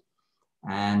ones.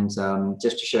 And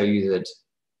just to show you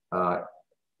that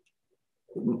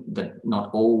that not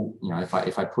all, you know, if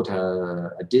I put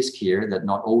a disk here, that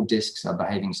not all disks are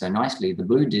behaving so nicely. The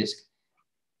blue disk,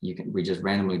 we just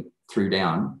randomly threw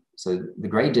down. So the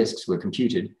gray disks were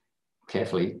computed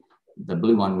carefully. The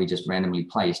blue one we just randomly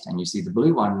placed, and you see the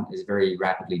blue one is very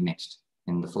rapidly mixed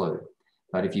in the flow.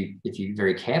 But if you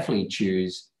very carefully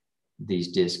choose these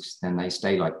disks, then they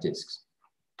stay like disks.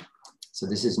 So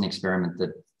this is an experiment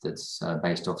that's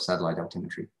based off satellite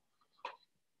altimetry.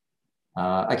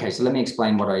 Okay, so let me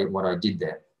explain what I did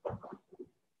there.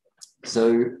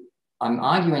 So I'm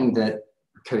arguing that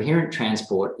coherent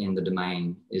transport in the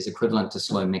domain is equivalent to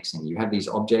slow mixing. You have these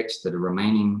objects that are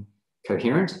remaining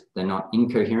coherent. They're not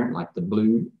incoherent like the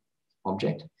blue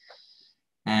object.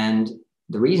 And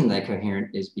the reason they're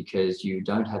coherent is because you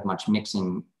don't have much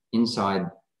mixing inside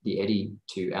the eddy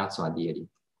to outside the eddy.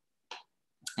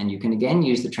 And you can again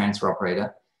use the transfer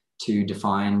operator to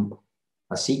define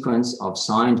a sequence of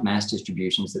signed mass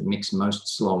distributions that mix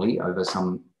most slowly over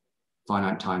some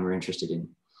finite time we're interested in.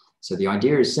 So the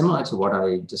idea is similar to what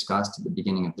I discussed at the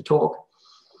beginning of the talk.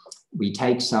 We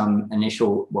take some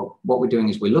initial, what we're doing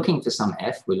is we're looking for some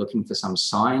F, we're looking for some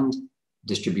signed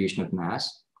distribution of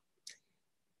mass.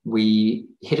 We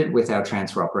hit it with our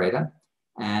transfer operator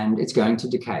and it's going to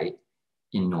decay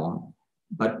in norm,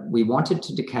 but we want it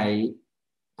to decay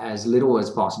as little as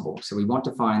possible. So we want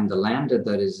to find the lambda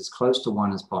that is as close to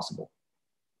 1 as possible.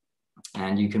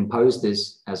 And you can pose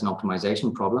this as an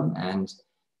optimization problem, and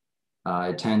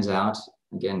it turns out,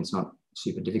 again, it's not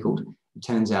super difficult. It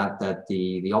turns out that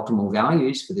the optimal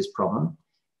values for this problem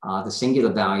are the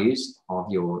singular values of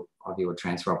your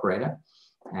transfer operator,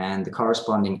 and the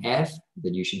corresponding F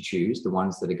that you should choose, the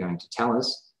ones that are going to tell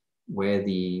us where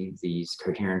these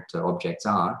coherent objects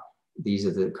are, these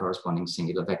are the corresponding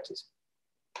singular vectors.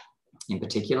 In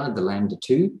particular, the lambda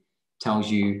 2 tells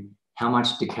you how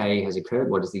much decay has occurred,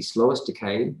 what is the slowest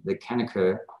decay that can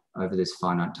occur over this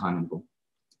finite time interval.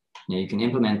 Now you can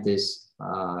implement this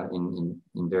in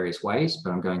various ways,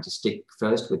 but I'm going to stick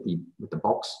first with the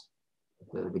box,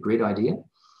 the grid idea.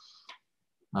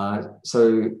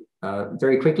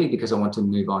 Very quickly, because I want to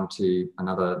move on to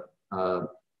another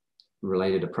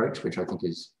related approach, which I think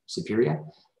is superior.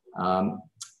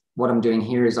 What I'm doing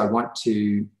here is I want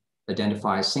to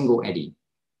identify a single eddy.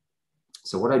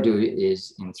 So what I do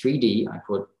is in 3D, I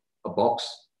put a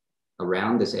box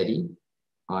around this eddy.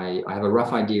 I have a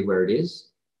rough idea where it is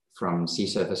from sea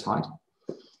surface height.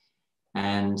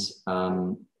 And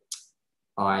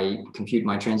I compute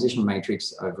my transition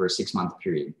matrix over a 6-month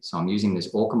period. So I'm using this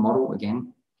Orca model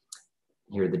again.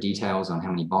 Here are the details on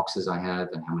how many boxes I have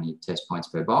and how many test points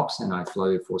per box, and I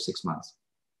flow for 6 months.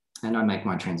 And I make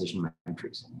my transition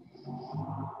matrix.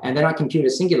 And then I compute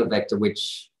a singular vector,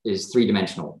 which is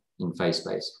 3-dimensional in phase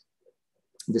space.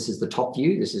 This is the top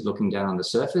view. This is looking down on the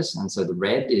surface. And so the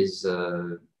red is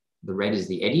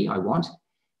the eddy I want.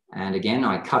 And again,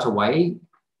 I cut away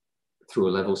through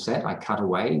a level set. I cut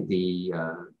away the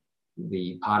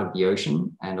part of the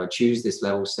ocean, and I choose this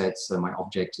level set so my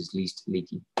object is least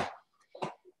leaky.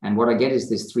 And what I get is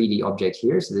this 3D object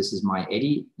here. So this is my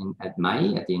eddy at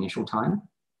May, at the initial time.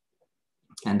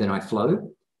 And then I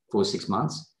flow for 6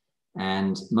 months.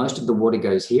 And most of the water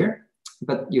goes here,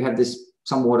 but you have this,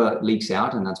 some water leaks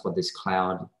out, and that's what this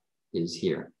cloud is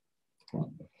here.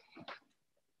 Okay.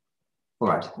 All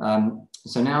right,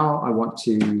 so now I want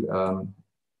to,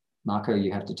 Marco,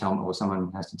 you have to tell me, or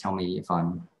someone has to tell me if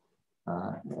I'm,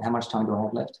 how much time do I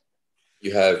have left?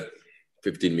 You have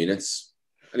 15 minutes,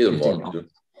 a little 15 more.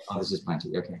 Oh, this is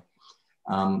plenty, okay.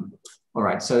 All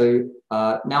right, so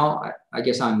now I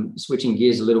guess I'm switching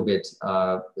gears a little bit.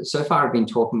 So far I've been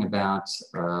talking about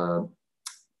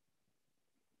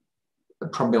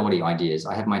probability ideas.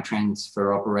 I have my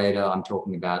transfer operator, I'm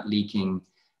talking about leaking,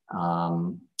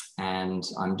 and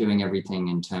I'm doing everything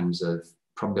in terms of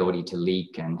probability to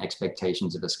leak and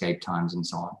expectations of escape times and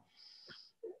so on.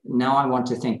 Now I want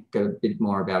to think a bit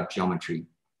more about geometry.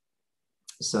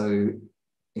 So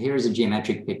here is a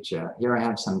geometric picture. Here I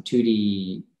have some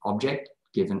 2D object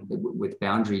given with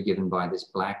boundary given by this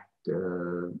black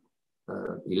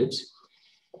ellipse.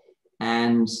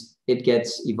 And it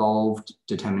gets evolved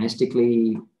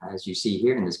deterministically, as you see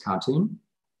here in this cartoon.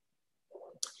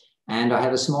 And I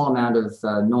have a small amount of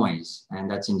noise, and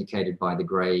that's indicated by the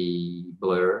gray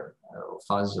blur or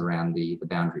fuzz around the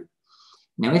boundary.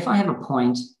 Now, if I have a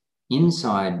point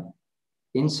inside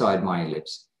my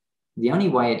ellipse, the only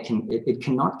way it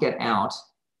cannot get out,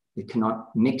 it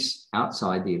cannot mix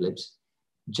outside the ellipse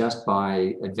just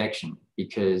by advection,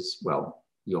 because, well,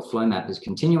 your flow map is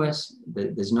continuous.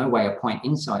 There's no way a point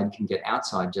inside can get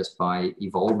outside just by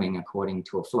evolving according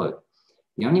to a flow.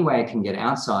 The only way it can get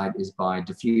outside is by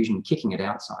diffusion kicking it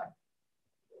outside.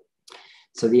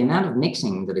 So the amount of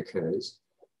mixing that occurs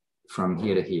from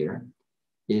here to here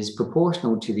is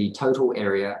proportional to the total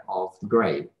area of the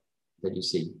gray that you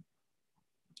see.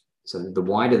 So the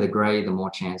wider the gray, the more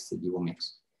chance that you will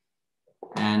mix.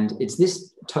 And it's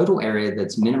this total area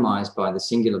that's minimized by the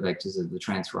singular vectors of the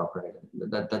transfer operator.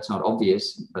 That's not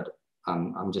obvious, but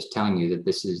I'm just telling you that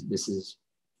this is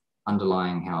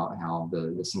underlying how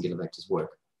the singular vectors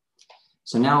work.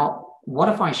 So now, what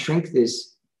if I shrink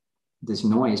this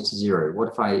noise to zero? What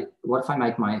if I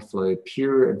make my flow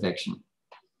pure advection?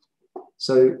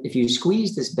 So if you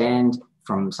squeeze this band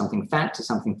from something fat to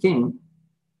something thin,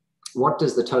 what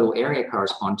does the total area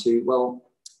correspond to? Well,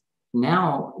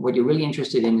 now what you're really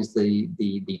interested in is the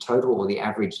total or the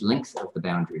average length of the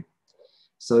boundary.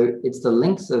 So it's the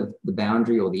length of the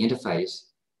boundary or the interface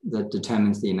that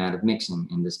determines the amount of mixing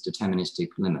in this deterministic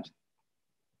limit.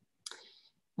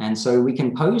 And so we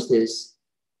can pose this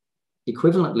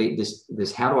equivalently,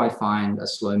 this how do I find a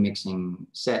slow mixing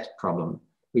set problem?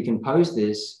 We can pose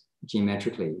this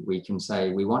geometrically. We can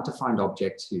say we want to find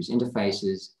objects whose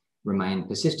interfaces remain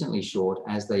persistently short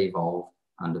as they evolve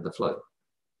under the flow.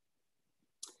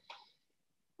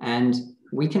 And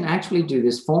we can actually do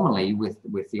this formally with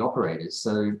the operators.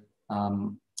 So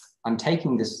I'm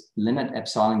taking this limit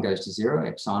epsilon goes to zero.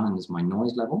 Epsilon is my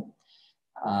noise level.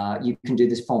 You can do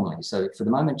this formally. So for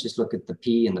the moment, just look at the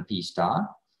P and the P star.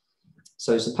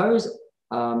 So suppose,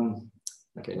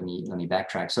 okay, let me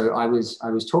backtrack. So I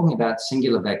was talking about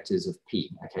singular vectors of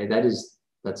P. Okay,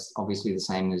 that's obviously the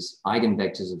same as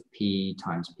eigenvectors of P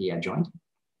times P adjoint.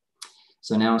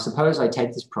 So now suppose I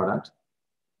take this product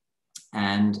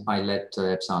and I let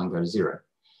epsilon go to zero.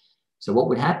 So what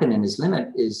would happen in this limit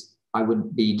is I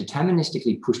would be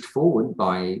deterministically pushed forward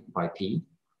by P,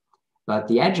 but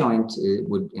the adjoint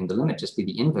would in the limit just be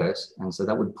the inverse. And so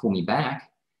that would pull me back.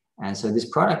 And so this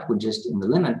product would just in the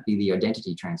limit be the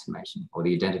identity transformation or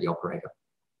the identity operator.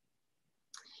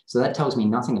 So that tells me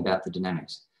nothing about the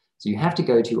dynamics. So you have to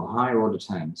go to higher order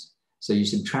terms. So you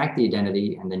subtract the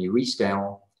identity and then you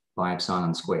rescale by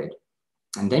epsilon squared.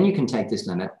 And then you can take this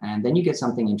limit and then you get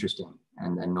something interesting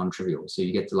and non-trivial. So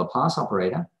you get the Laplace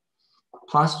operator,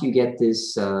 plus you get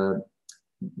this,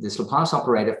 this Laplace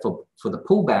operator for the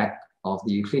pullback of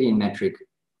the Euclidean metric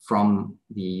from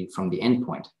the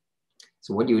endpoint.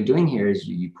 So what you were doing here is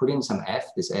you put in some f.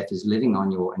 This f is living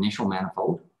on your initial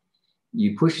manifold.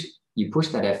 You push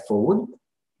that f forward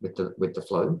with the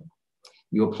flow.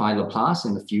 You apply Laplace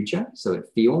in the future, so it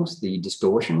feels the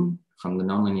distortion from the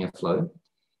nonlinear flow,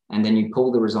 and then you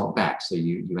pull the result back. So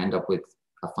you end up with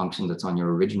a function that's on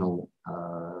your original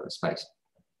space.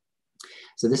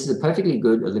 So this is a perfectly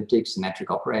good elliptic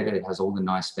symmetric operator. It has all the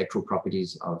nice spectral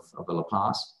properties of a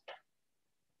Laplace.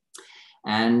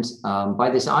 And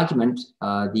by this argument,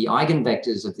 the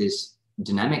eigenvectors of this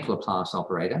dynamic Laplace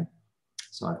operator,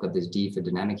 so I've got this D for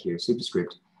dynamic here,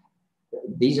 superscript,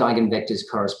 these eigenvectors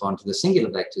correspond to the singular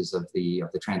vectors of the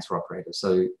transfer operator.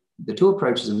 So the two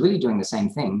approaches are really doing the same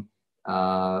thing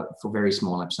for very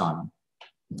small epsilon.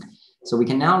 So we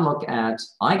can now look at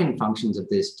eigenfunctions of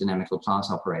this dynamic Laplace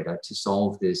operator to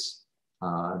solve this,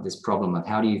 this problem of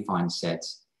how do you find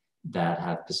sets that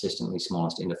have persistently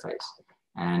smallest interface.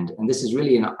 And this is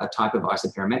really a type of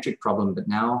isoperimetric problem, but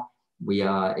now we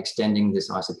are extending this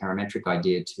isoperimetric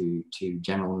idea to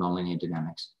general nonlinear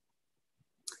dynamics.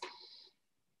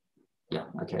 Yeah,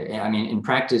 okay. I mean, in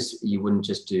practice, you wouldn't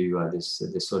just do this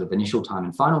sort of initial time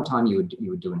and final time. You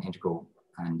would do an integral,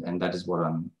 and that is what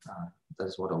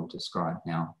I'll describe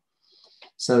now.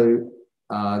 So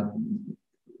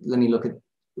let me look at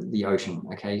the ocean.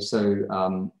 Okay,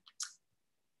 so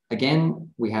again,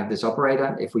 we have this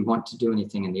operator. If we want to do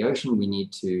anything in the ocean, we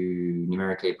need to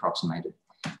numerically approximate it.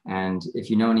 And if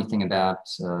you know anything about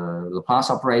Laplace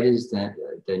operators, the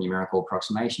numerical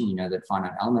approximation, you know that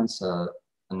finite elements are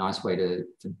a nice way to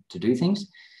do things.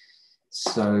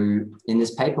 So in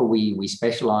this paper, we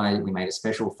made a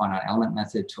special finite element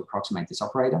method to approximate this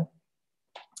operator.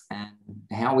 And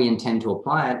how we intend to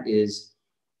apply it is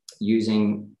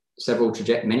using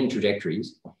many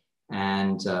trajectories.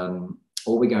 And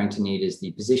all we're going to need is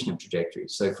the position of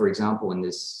trajectories. So for example, in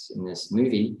this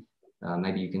movie,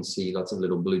 maybe you can see lots of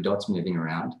little blue dots moving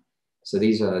around. So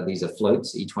these are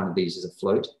floats. Each one of these is a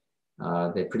float.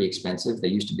 They're pretty expensive. They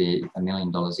used to be $1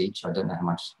 million each. I don't know how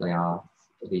much they are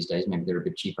these days. Maybe they're a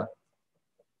bit cheaper.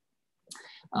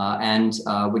 And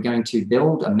we're going to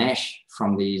build a mesh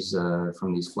from these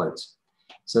floats.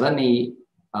 So let me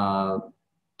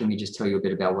just tell you a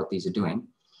bit about what these are doing.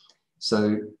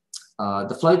 So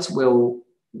the floats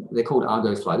they're called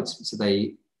Argo floats. So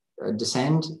they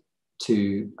descend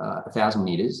to 1,000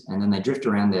 meters and then they drift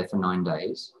around there for 9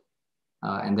 days.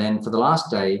 And then for the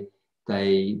last day,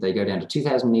 They go down to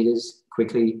 2,000 meters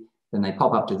quickly, then they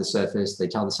pop up to the surface, they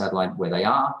tell the satellite where they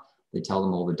are, they tell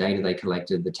them all the data they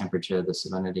collected, the temperature, the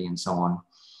salinity, and so on,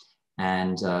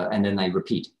 and then they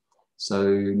repeat.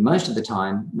 So most of the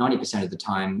time, 90% of the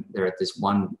time, they're at this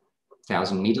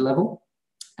 1,000 meter level,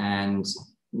 and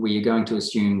we are going to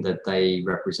assume that they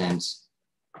represent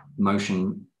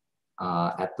motion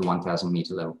at the 1,000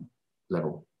 meter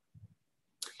level.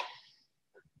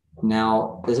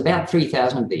 Now, there's about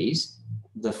 3,000 of these.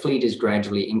 The fleet is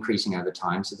gradually increasing over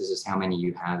time, so this is how many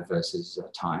you have versus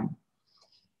time.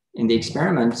 In the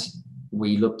experiment,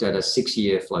 we looked at a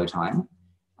 6-year flow time,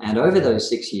 and over those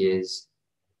 6 years,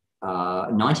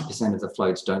 90% of the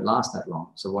floats don't last that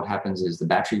long. So what happens is the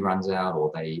battery runs out,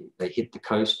 or they hit the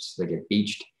coast, they get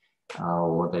beached,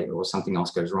 or something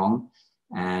else goes wrong,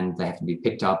 and they have to be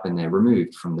picked up and they're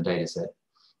removed from the data set.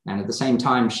 And at the same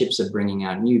time, ships are bringing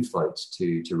out new floats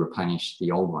to replenish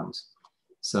the old ones.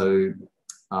 So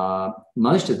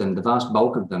most of them, the vast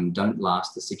bulk of them, don't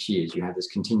last the 6 years. You have this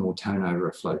continual turnover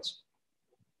of floats.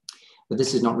 But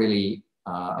this is not really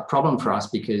a problem for us,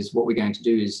 because what we're going to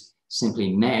do is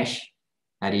simply mesh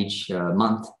at each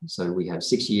month. So we have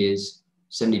 6 years,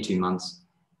 72 months.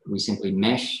 We simply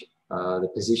mesh the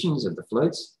positions of the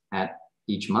floats at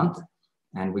each month,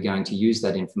 and we're going to use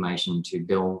that information to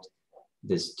build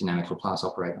this dynamical class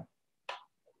operator.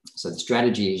 So the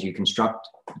strategy is you construct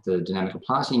the dynamical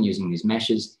classing using these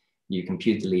meshes, you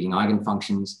compute the leading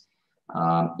eigenfunctions.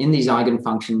 In these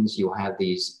eigenfunctions, you'll have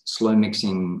these slow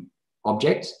mixing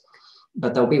objects,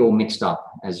 but they'll be all mixed up,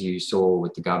 as you saw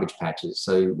with the garbage patches.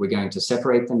 So we're going to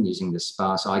separate them using the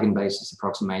sparse eigenbasis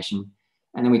approximation,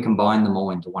 and then we combine them all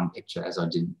into one picture, as I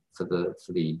did for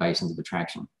the basins of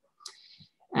attraction.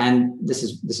 And this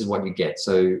is what you get.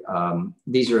 So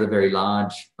these are at a very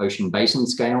large ocean basin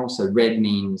scale. So red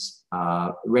means,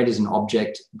 red is an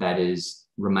object that is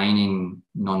remaining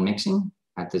non-mixing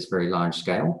at this very large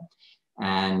scale.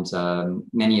 And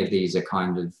many of these are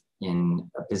kind of in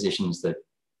positions that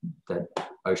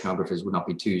oceanographers would not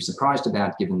be too surprised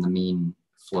about, given the mean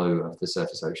flow of the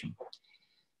surface ocean.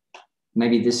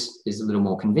 Maybe this is a little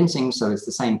more convincing. So it's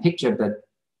the same picture, but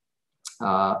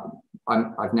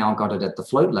I've now got it at the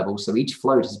float level. So each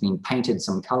float has been painted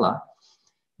some color.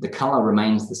 The color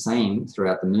remains the same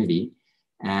throughout the movie.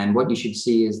 And what you should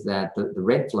see is that the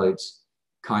red floats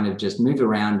kind of just move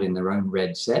around in their own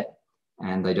red set,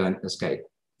 and they don't escape.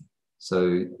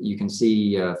 So you can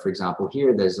see, for example,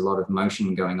 here, there's a lot of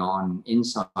motion going on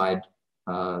inside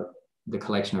the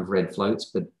collection of red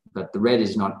floats, but the red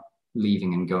is not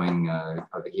leaving and going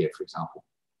over here, for example.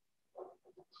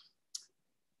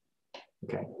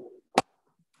 Okay.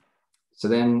 So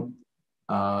then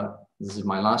this is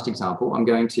my last example.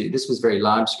 This was very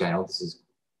large scale. This is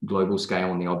global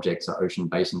scale, and the objects are ocean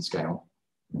basin scale.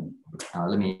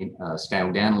 Let me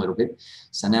scale down a little bit.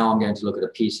 So now I'm going to look at a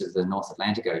piece of the North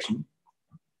Atlantic Ocean.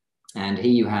 And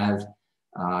here you have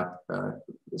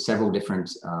several different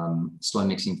slow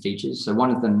mixing features. So one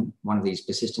of these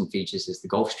persistent features is the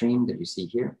Gulf Stream that you see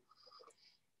here.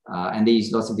 And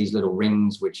lots of these little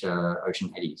rings, which are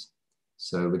ocean eddies.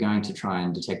 So we're going to try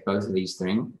and detect both of these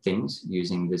things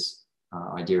using this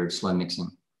idea of slow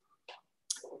mixing.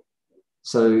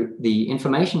 So the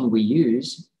information we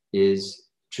use is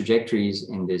trajectories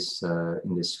in this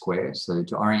square. So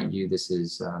to orient you, this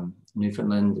is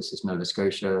Newfoundland, this is Nova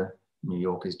Scotia, New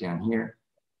York is down here.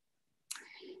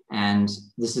 And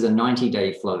this is a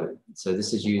 90-day flow. So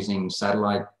this is using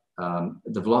satellite,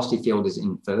 the velocity field is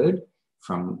inferred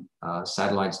from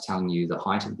satellites telling you the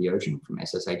height of the ocean from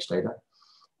SSH data.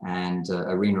 And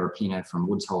Arena Rapina from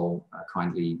Woods Hole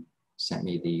kindly sent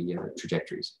me the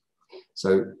trajectories.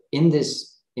 So in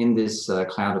this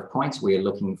cloud of points, we are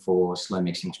looking for slow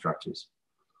mixing structures.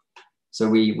 So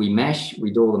we mesh,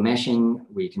 we do all the meshing,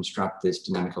 we construct this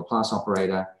dynamical class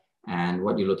operator, and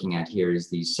what you're looking at here is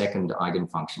the second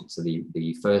eigenfunction, so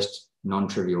the first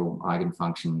non-trivial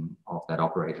eigenfunction of that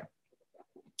operator.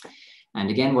 And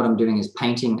again, what I'm doing is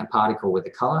painting a particle with a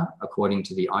color according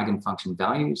to the eigenfunction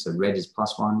value. So red is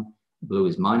 +1, blue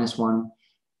is -1,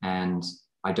 and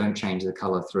I don't change the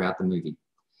color throughout the movie.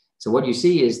 So what you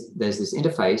see is there's this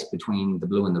interface between the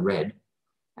blue and the red,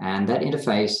 and that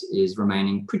interface is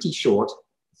remaining pretty short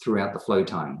throughout the flow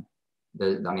time.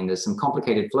 There's some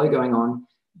complicated flow going on.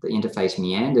 The interface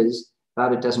meanders,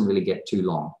 but it doesn't really get too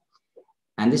long.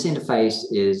 And this interface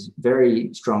is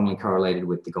very strongly correlated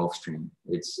with the Gulf Stream.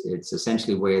 It's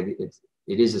essentially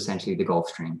it is essentially the Gulf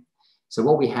Stream. So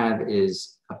what we have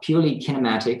is a purely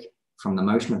kinematic, from the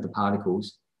motion of the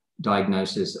particles,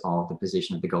 diagnosis of the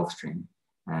position of the Gulf Stream.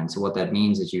 And so what that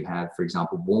means is you have, for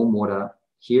example, warm water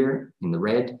here in the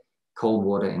red, cold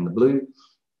water in the blue,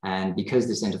 And because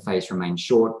this interface remains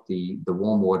short, the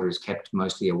warm water is kept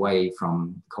mostly away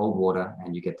from cold water,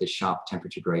 and you get this sharp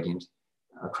temperature gradient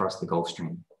across the Gulf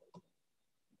Stream.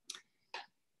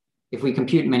 If we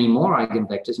compute many more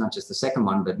eigenvectors, not just the second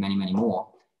one, but many, many more,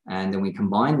 and then we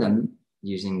combine them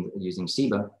using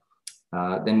SIBA,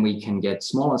 then we can get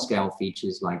smaller scale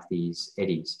features like these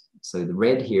eddies. So the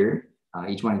red here,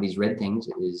 each one of these red things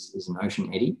is an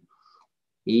ocean eddy.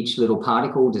 Each little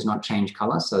particle does not change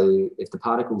color. So if the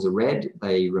particles are red,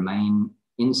 they remain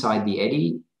inside the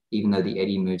eddy, even though the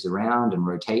eddy moves around and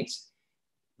rotates,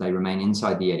 they remain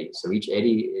inside the eddy. So each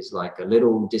eddy is like a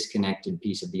little disconnected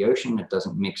piece of the ocean. It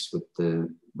doesn't mix with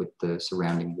the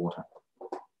surrounding water.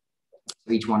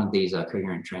 So each one of these are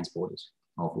coherent transporters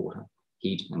of water,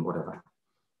 heat, and whatever.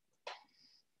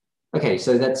 Okay,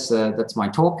 so that's my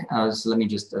talk. So let me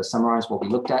just summarize what we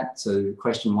looked at. So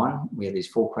question one, we had these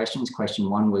 4 questions. Question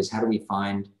one was, how do we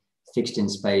find fixed in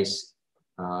space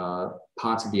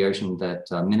parts of the ocean that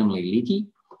are minimally leaky?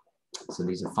 So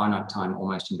these are finite time,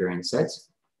 almost invariant sets.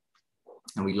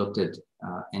 And we looked at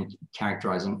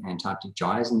characterizing Antarctic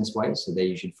gyres in this way. So there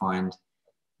you should find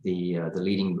the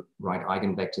leading right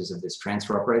eigenvectors of this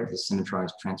transfer operator, this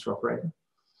symmetrized transfer operator.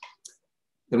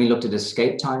 Then we looked at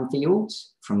escape time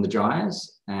fields from the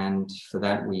gyres, and for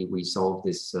that we solved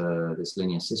this, this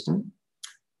linear system.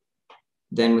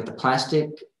 Then with the plastic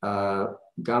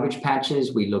garbage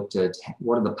patches, we looked at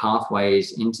what are the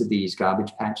pathways into these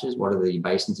garbage patches, what are the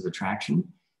basins of attraction,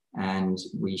 and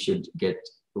we should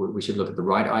look at the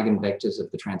right eigenvectors of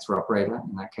the transfer operator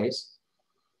in that case.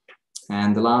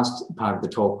 And the last part of the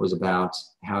talk was about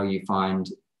how you find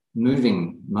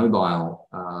moving, mobile,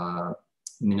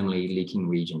 minimally leaking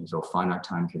regions or finite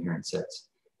time coherent sets.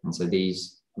 And so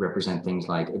these represent things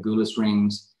like Agulhas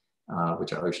rings,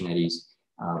 which are ocean eddies.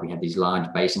 We have these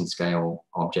large basin scale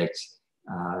objects,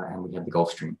 and we have the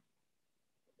Gulf Stream.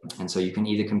 And so you can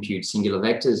either compute singular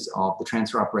vectors of the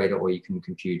transfer operator, or you can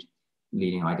compute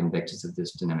leading eigenvectors of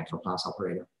this dynamic Laplace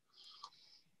operator.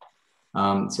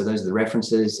 So those are the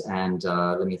references, and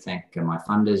let me thank my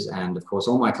funders and of course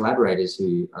all my collaborators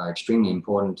who are extremely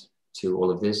important to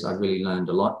all of this. I've really learned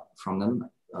a lot from them,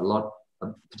 a lot,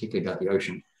 particularly about the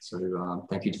ocean. So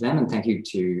thank you to them, and thank you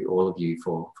to all of you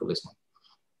for listening.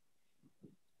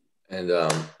 And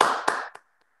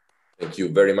thank you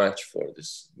very much for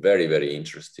this very, very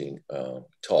interesting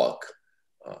talk.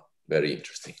 Very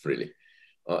interesting, really.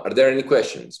 Are there any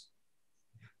questions?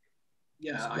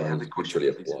 Yeah, I have a question.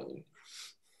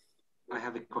 I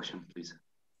have a question, please.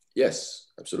 Yes,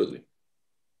 absolutely.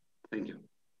 Thank you.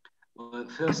 Well,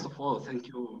 first of all, thank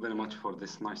you very much for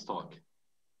this nice talk.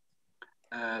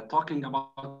 Talking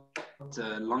about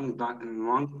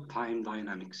long time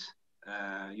dynamics,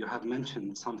 you have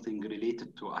mentioned something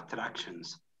related to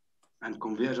attractions and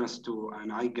convergence to an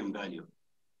eigenvalue.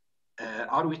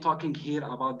 Are we talking here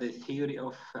about the theory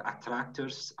of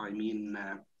attractors? I mean,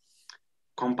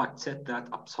 compact set that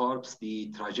absorbs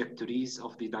the trajectories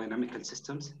of the dynamical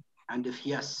systems? And if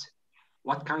yes,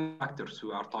 what kind of factors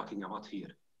we are talking about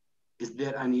here? Is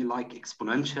there any like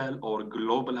exponential or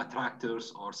global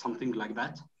attractors or something like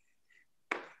that?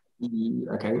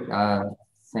 Okay,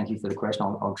 thank you for the question.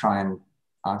 I'll try and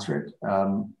answer it.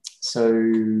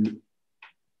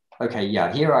 Okay,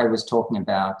 yeah, here I was talking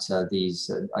about these,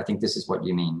 I think this is what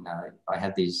you mean. I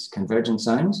have these convergence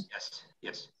zones. Yes,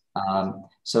 yes.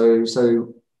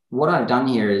 So what I've done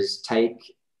here is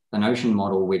take an ocean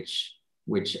model, which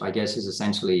I guess is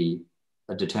essentially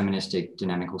a deterministic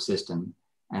dynamical system.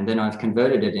 And then I've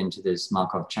converted it into this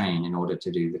Markov chain in order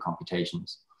to do the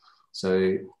computations.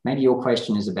 So maybe your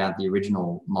question is about the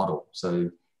original model. So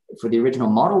for the original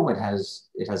model, it has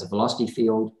a velocity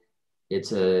field.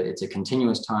 It's a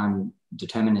continuous time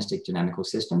deterministic dynamical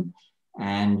system.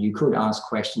 And you could ask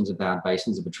questions about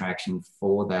basins of attraction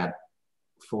for that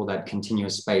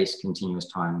continuous space, continuous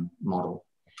time model.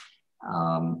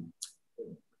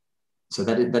 So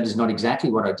that is not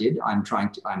exactly what I did. I'm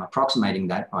approximating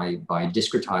that by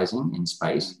discretizing in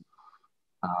space.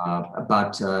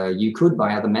 But you could,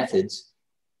 by other methods,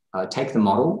 take the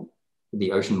model,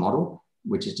 the ocean model,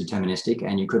 which is deterministic,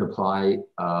 and you could apply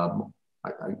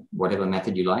whatever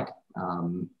method you like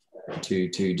to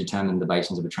determine the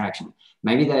basins of attraction.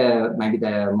 Maybe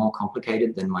they're more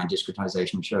complicated than my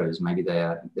discretization shows. Maybe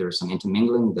there is some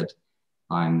intermingling that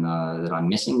I'm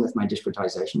missing with my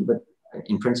discretization, but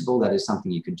in principle, that is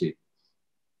something you could do.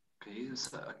 Okay,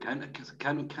 so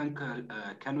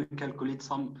can we calculate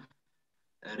some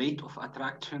rate of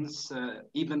attractions,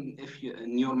 even if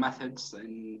in your methods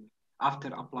and after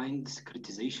applying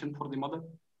discretization for the model?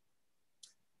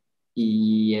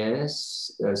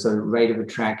 Yes, so rate of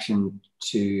attraction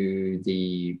to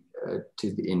the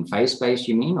in phase space,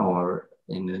 you mean, or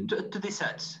in to the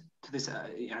sets? To this,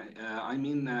 I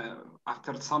mean,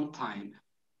 after some time,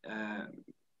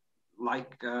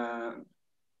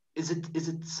 is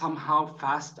it somehow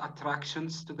fast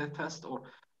attractions to the test, or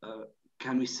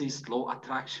can we see slow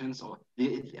attractions? Or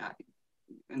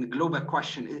in the global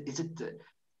question, is it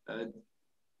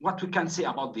what we can say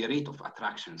about the rate of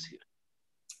attractions here?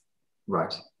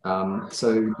 Right.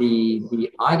 So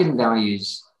the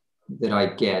eigenvalues that I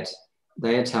get,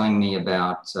 they are telling me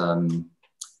about, so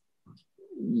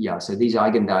these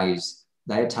eigenvalues,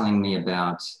 they are telling me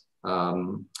about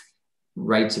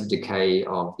rates of decay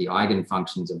of the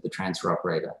eigenfunctions of the transfer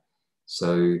operator.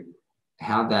 So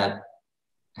how that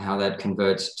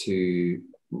converts to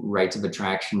rates of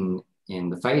attraction in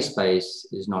the phase space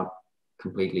is not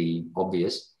completely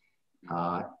obvious,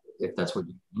 if that's what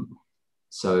you mean.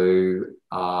 So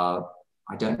I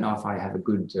don't know if I have a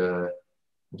good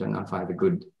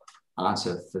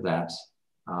answer for that.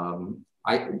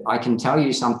 I can tell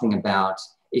you something about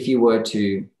if you were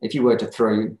to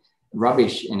throw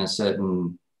rubbish in a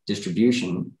certain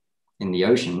distribution in the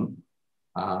ocean,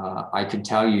 I could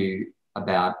tell you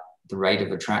about the rate of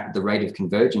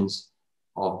convergence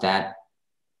of that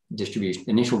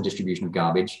initial distribution of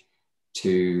garbage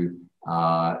to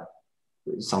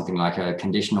something like a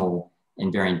conditional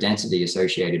invariant density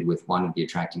associated with one of the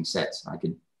attracting sets. I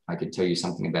could tell you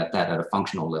something about that at a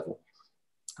functional level.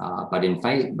 But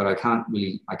I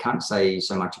can't say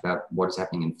so much about what is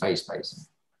happening in phase space.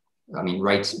 I mean,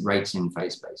 rates in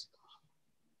phase space.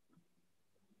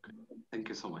 Thank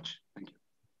you so much. Thank you.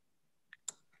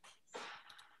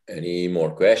 Any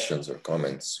more questions or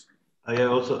comments? I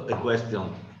have also a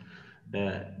question.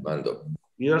 Mando.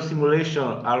 Your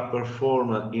simulations are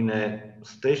performed in a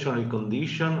stationary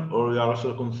condition, or you are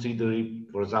also considering,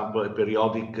 for example, a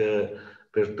periodic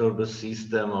perturbed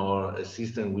system or a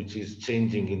system which is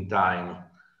changing in time,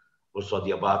 also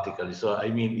adiabatically. So I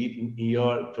mean,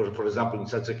 for example, in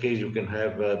such a case, you can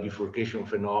have bifurcation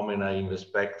phenomena in the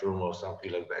spectrum or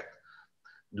something like that.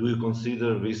 Do you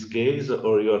consider this case,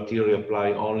 or your theory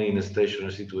apply only in a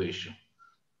stationary situation?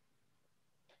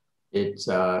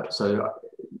 So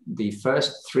the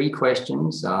first three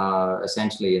questions are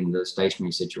essentially in the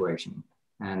stationary situation,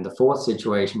 and the fourth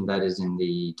situation, that is in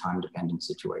the time-dependent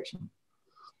situation.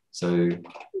 So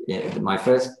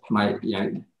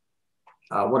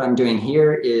what I'm doing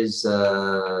here is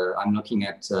I'm looking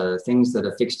at things that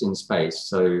are fixed in space.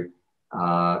 So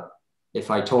if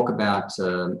I talk about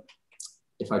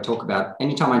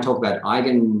anytime I talk about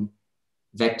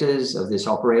eigenvectors of this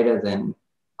operator, then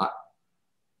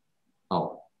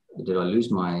did I lose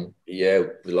my? Yeah,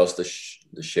 we lost the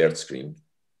shared screen.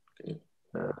 Can you,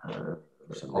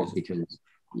 because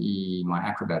my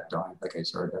Acrobat died. Okay,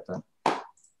 sorry about that.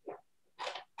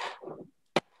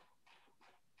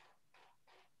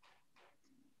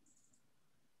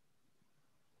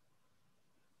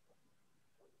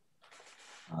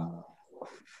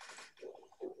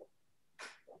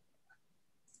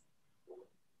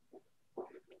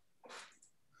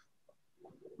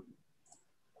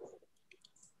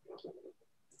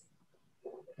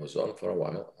 Was on for a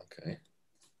while. Okay.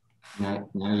 Now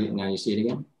you see it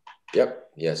again?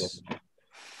 Yep. Yes.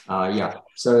 Yeah.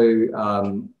 So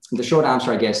the short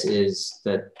answer, I guess, is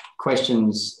that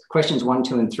questions 1,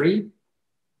 2, and 3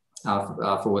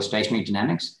 are for stationary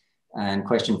dynamics, and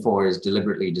question 4 is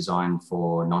deliberately designed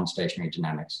for non-stationary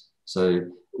dynamics. So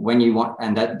when you want,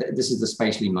 and this is the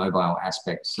spatially mobile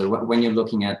aspect. So when you're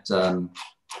looking at,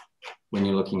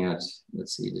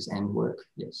 let's see, does end work?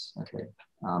 Yes. Okay.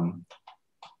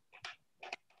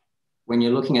 When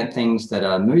you're looking at things that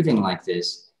are moving like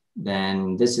this,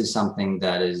 then this is something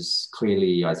that is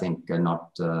clearly, I think,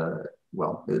 not,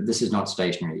 well, this is not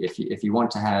stationary. If you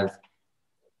want to have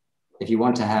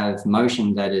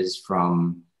motion that is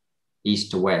from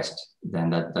east to west, then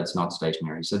that's not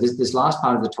stationary. So this last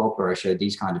part of the talk where I showed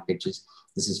these kind of pictures,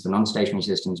 this is for non-stationary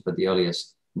systems, but the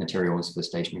earliest material is for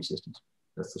stationary systems.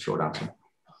 That's the short answer.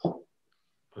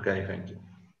 Okay, thank you.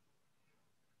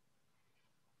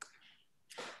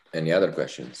 Any other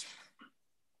questions?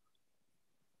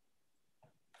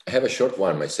 I have a short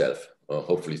one myself.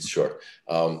 Hopefully it's short.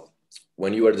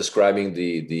 When you were describing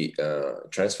the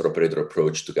transfer operator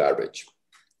approach to garbage,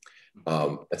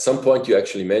 at some point you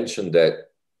actually mentioned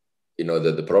that,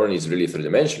 that the problem is really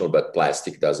three-dimensional, but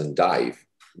plastic doesn't dive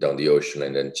down the ocean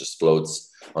and then just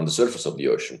floats on the surface of the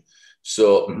ocean.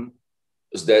 So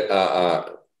is that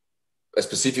a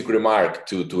specific remark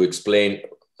to explain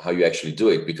how you actually do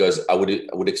it? Because I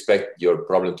would expect your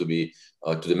problem to be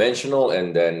two-dimensional,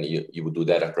 and then you would do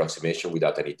that approximation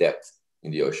without any depth in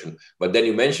the ocean. But then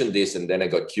you mentioned this, and then I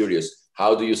got curious.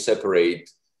 how do you separate,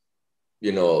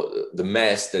 you know, the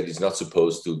mass that is not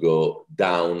supposed to go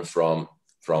down from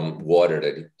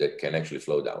water that can actually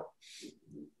flow down?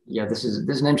 Yeah, this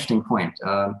is an interesting point.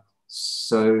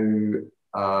 You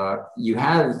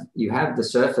have the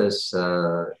surface,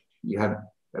 you have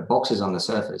boxes on the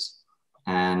surface,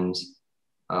 and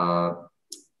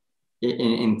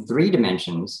in 3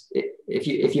 dimensions,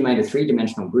 if you made a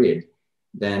 3-dimensional grid,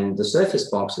 then the surface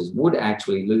boxes would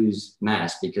actually lose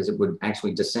mass because it would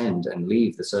actually descend and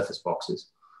leave the surface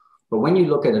boxes. But when you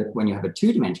look at it, when you have a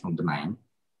 2-dimensional domain,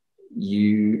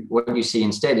 what you see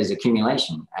instead is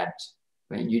accumulation.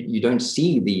 You don't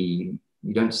see the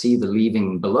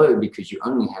leaving below because you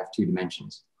only have 2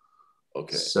 dimensions.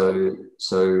 Okay. So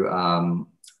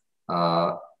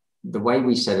the way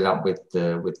we set it up with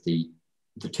the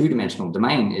 2-dimensional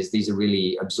domain is these are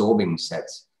really absorbing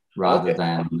sets rather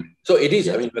than. So it is.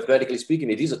 Yeah. I mean, mathematically speaking,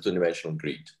 it is a 2-dimensional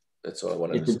grid. That's all I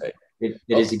wanted to say. It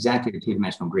is exactly a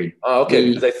 2-dimensional grid. Oh,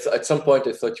 okay. Because at some point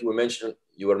I thought you were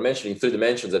mentioning 3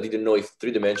 dimensions. I didn't know if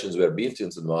 3 dimensions were built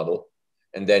into the model,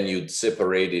 and then you'd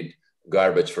separated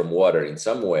garbage from water in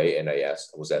some way. And I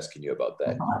was asking you about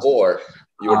that, or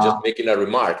you were just making a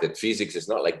remark that physics is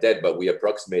not like that, but we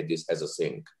approximate this as a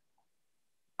sink.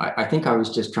 I think I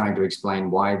was just trying to explain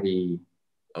why the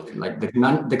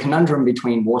conundrum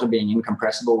between water being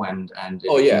incompressible and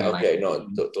oh yeah, okay, no,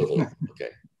 totally,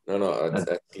 okay, no,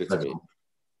 that's clear to me.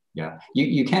 Yeah,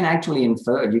 you can actually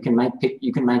infer. You can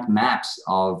make maps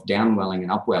of downwelling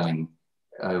and upwelling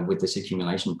with this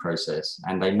accumulation process,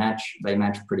 and they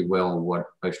match pretty well what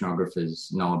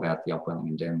oceanographers know about the upwelling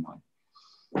and downwelling.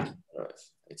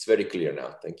 It's very clear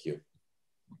now. Thank you.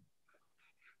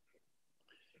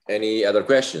 Any other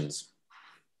questions?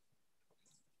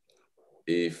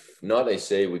 If not, I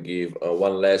say we give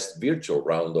one last virtual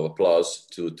round of applause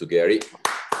to Gary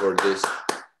for this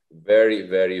very,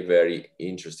 very, very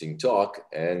interesting talk.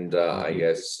 And I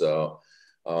guess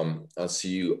I'll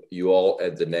see you all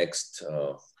at the next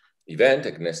event,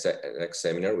 next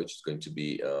seminar, which is going to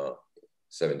be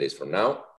 7 days from now.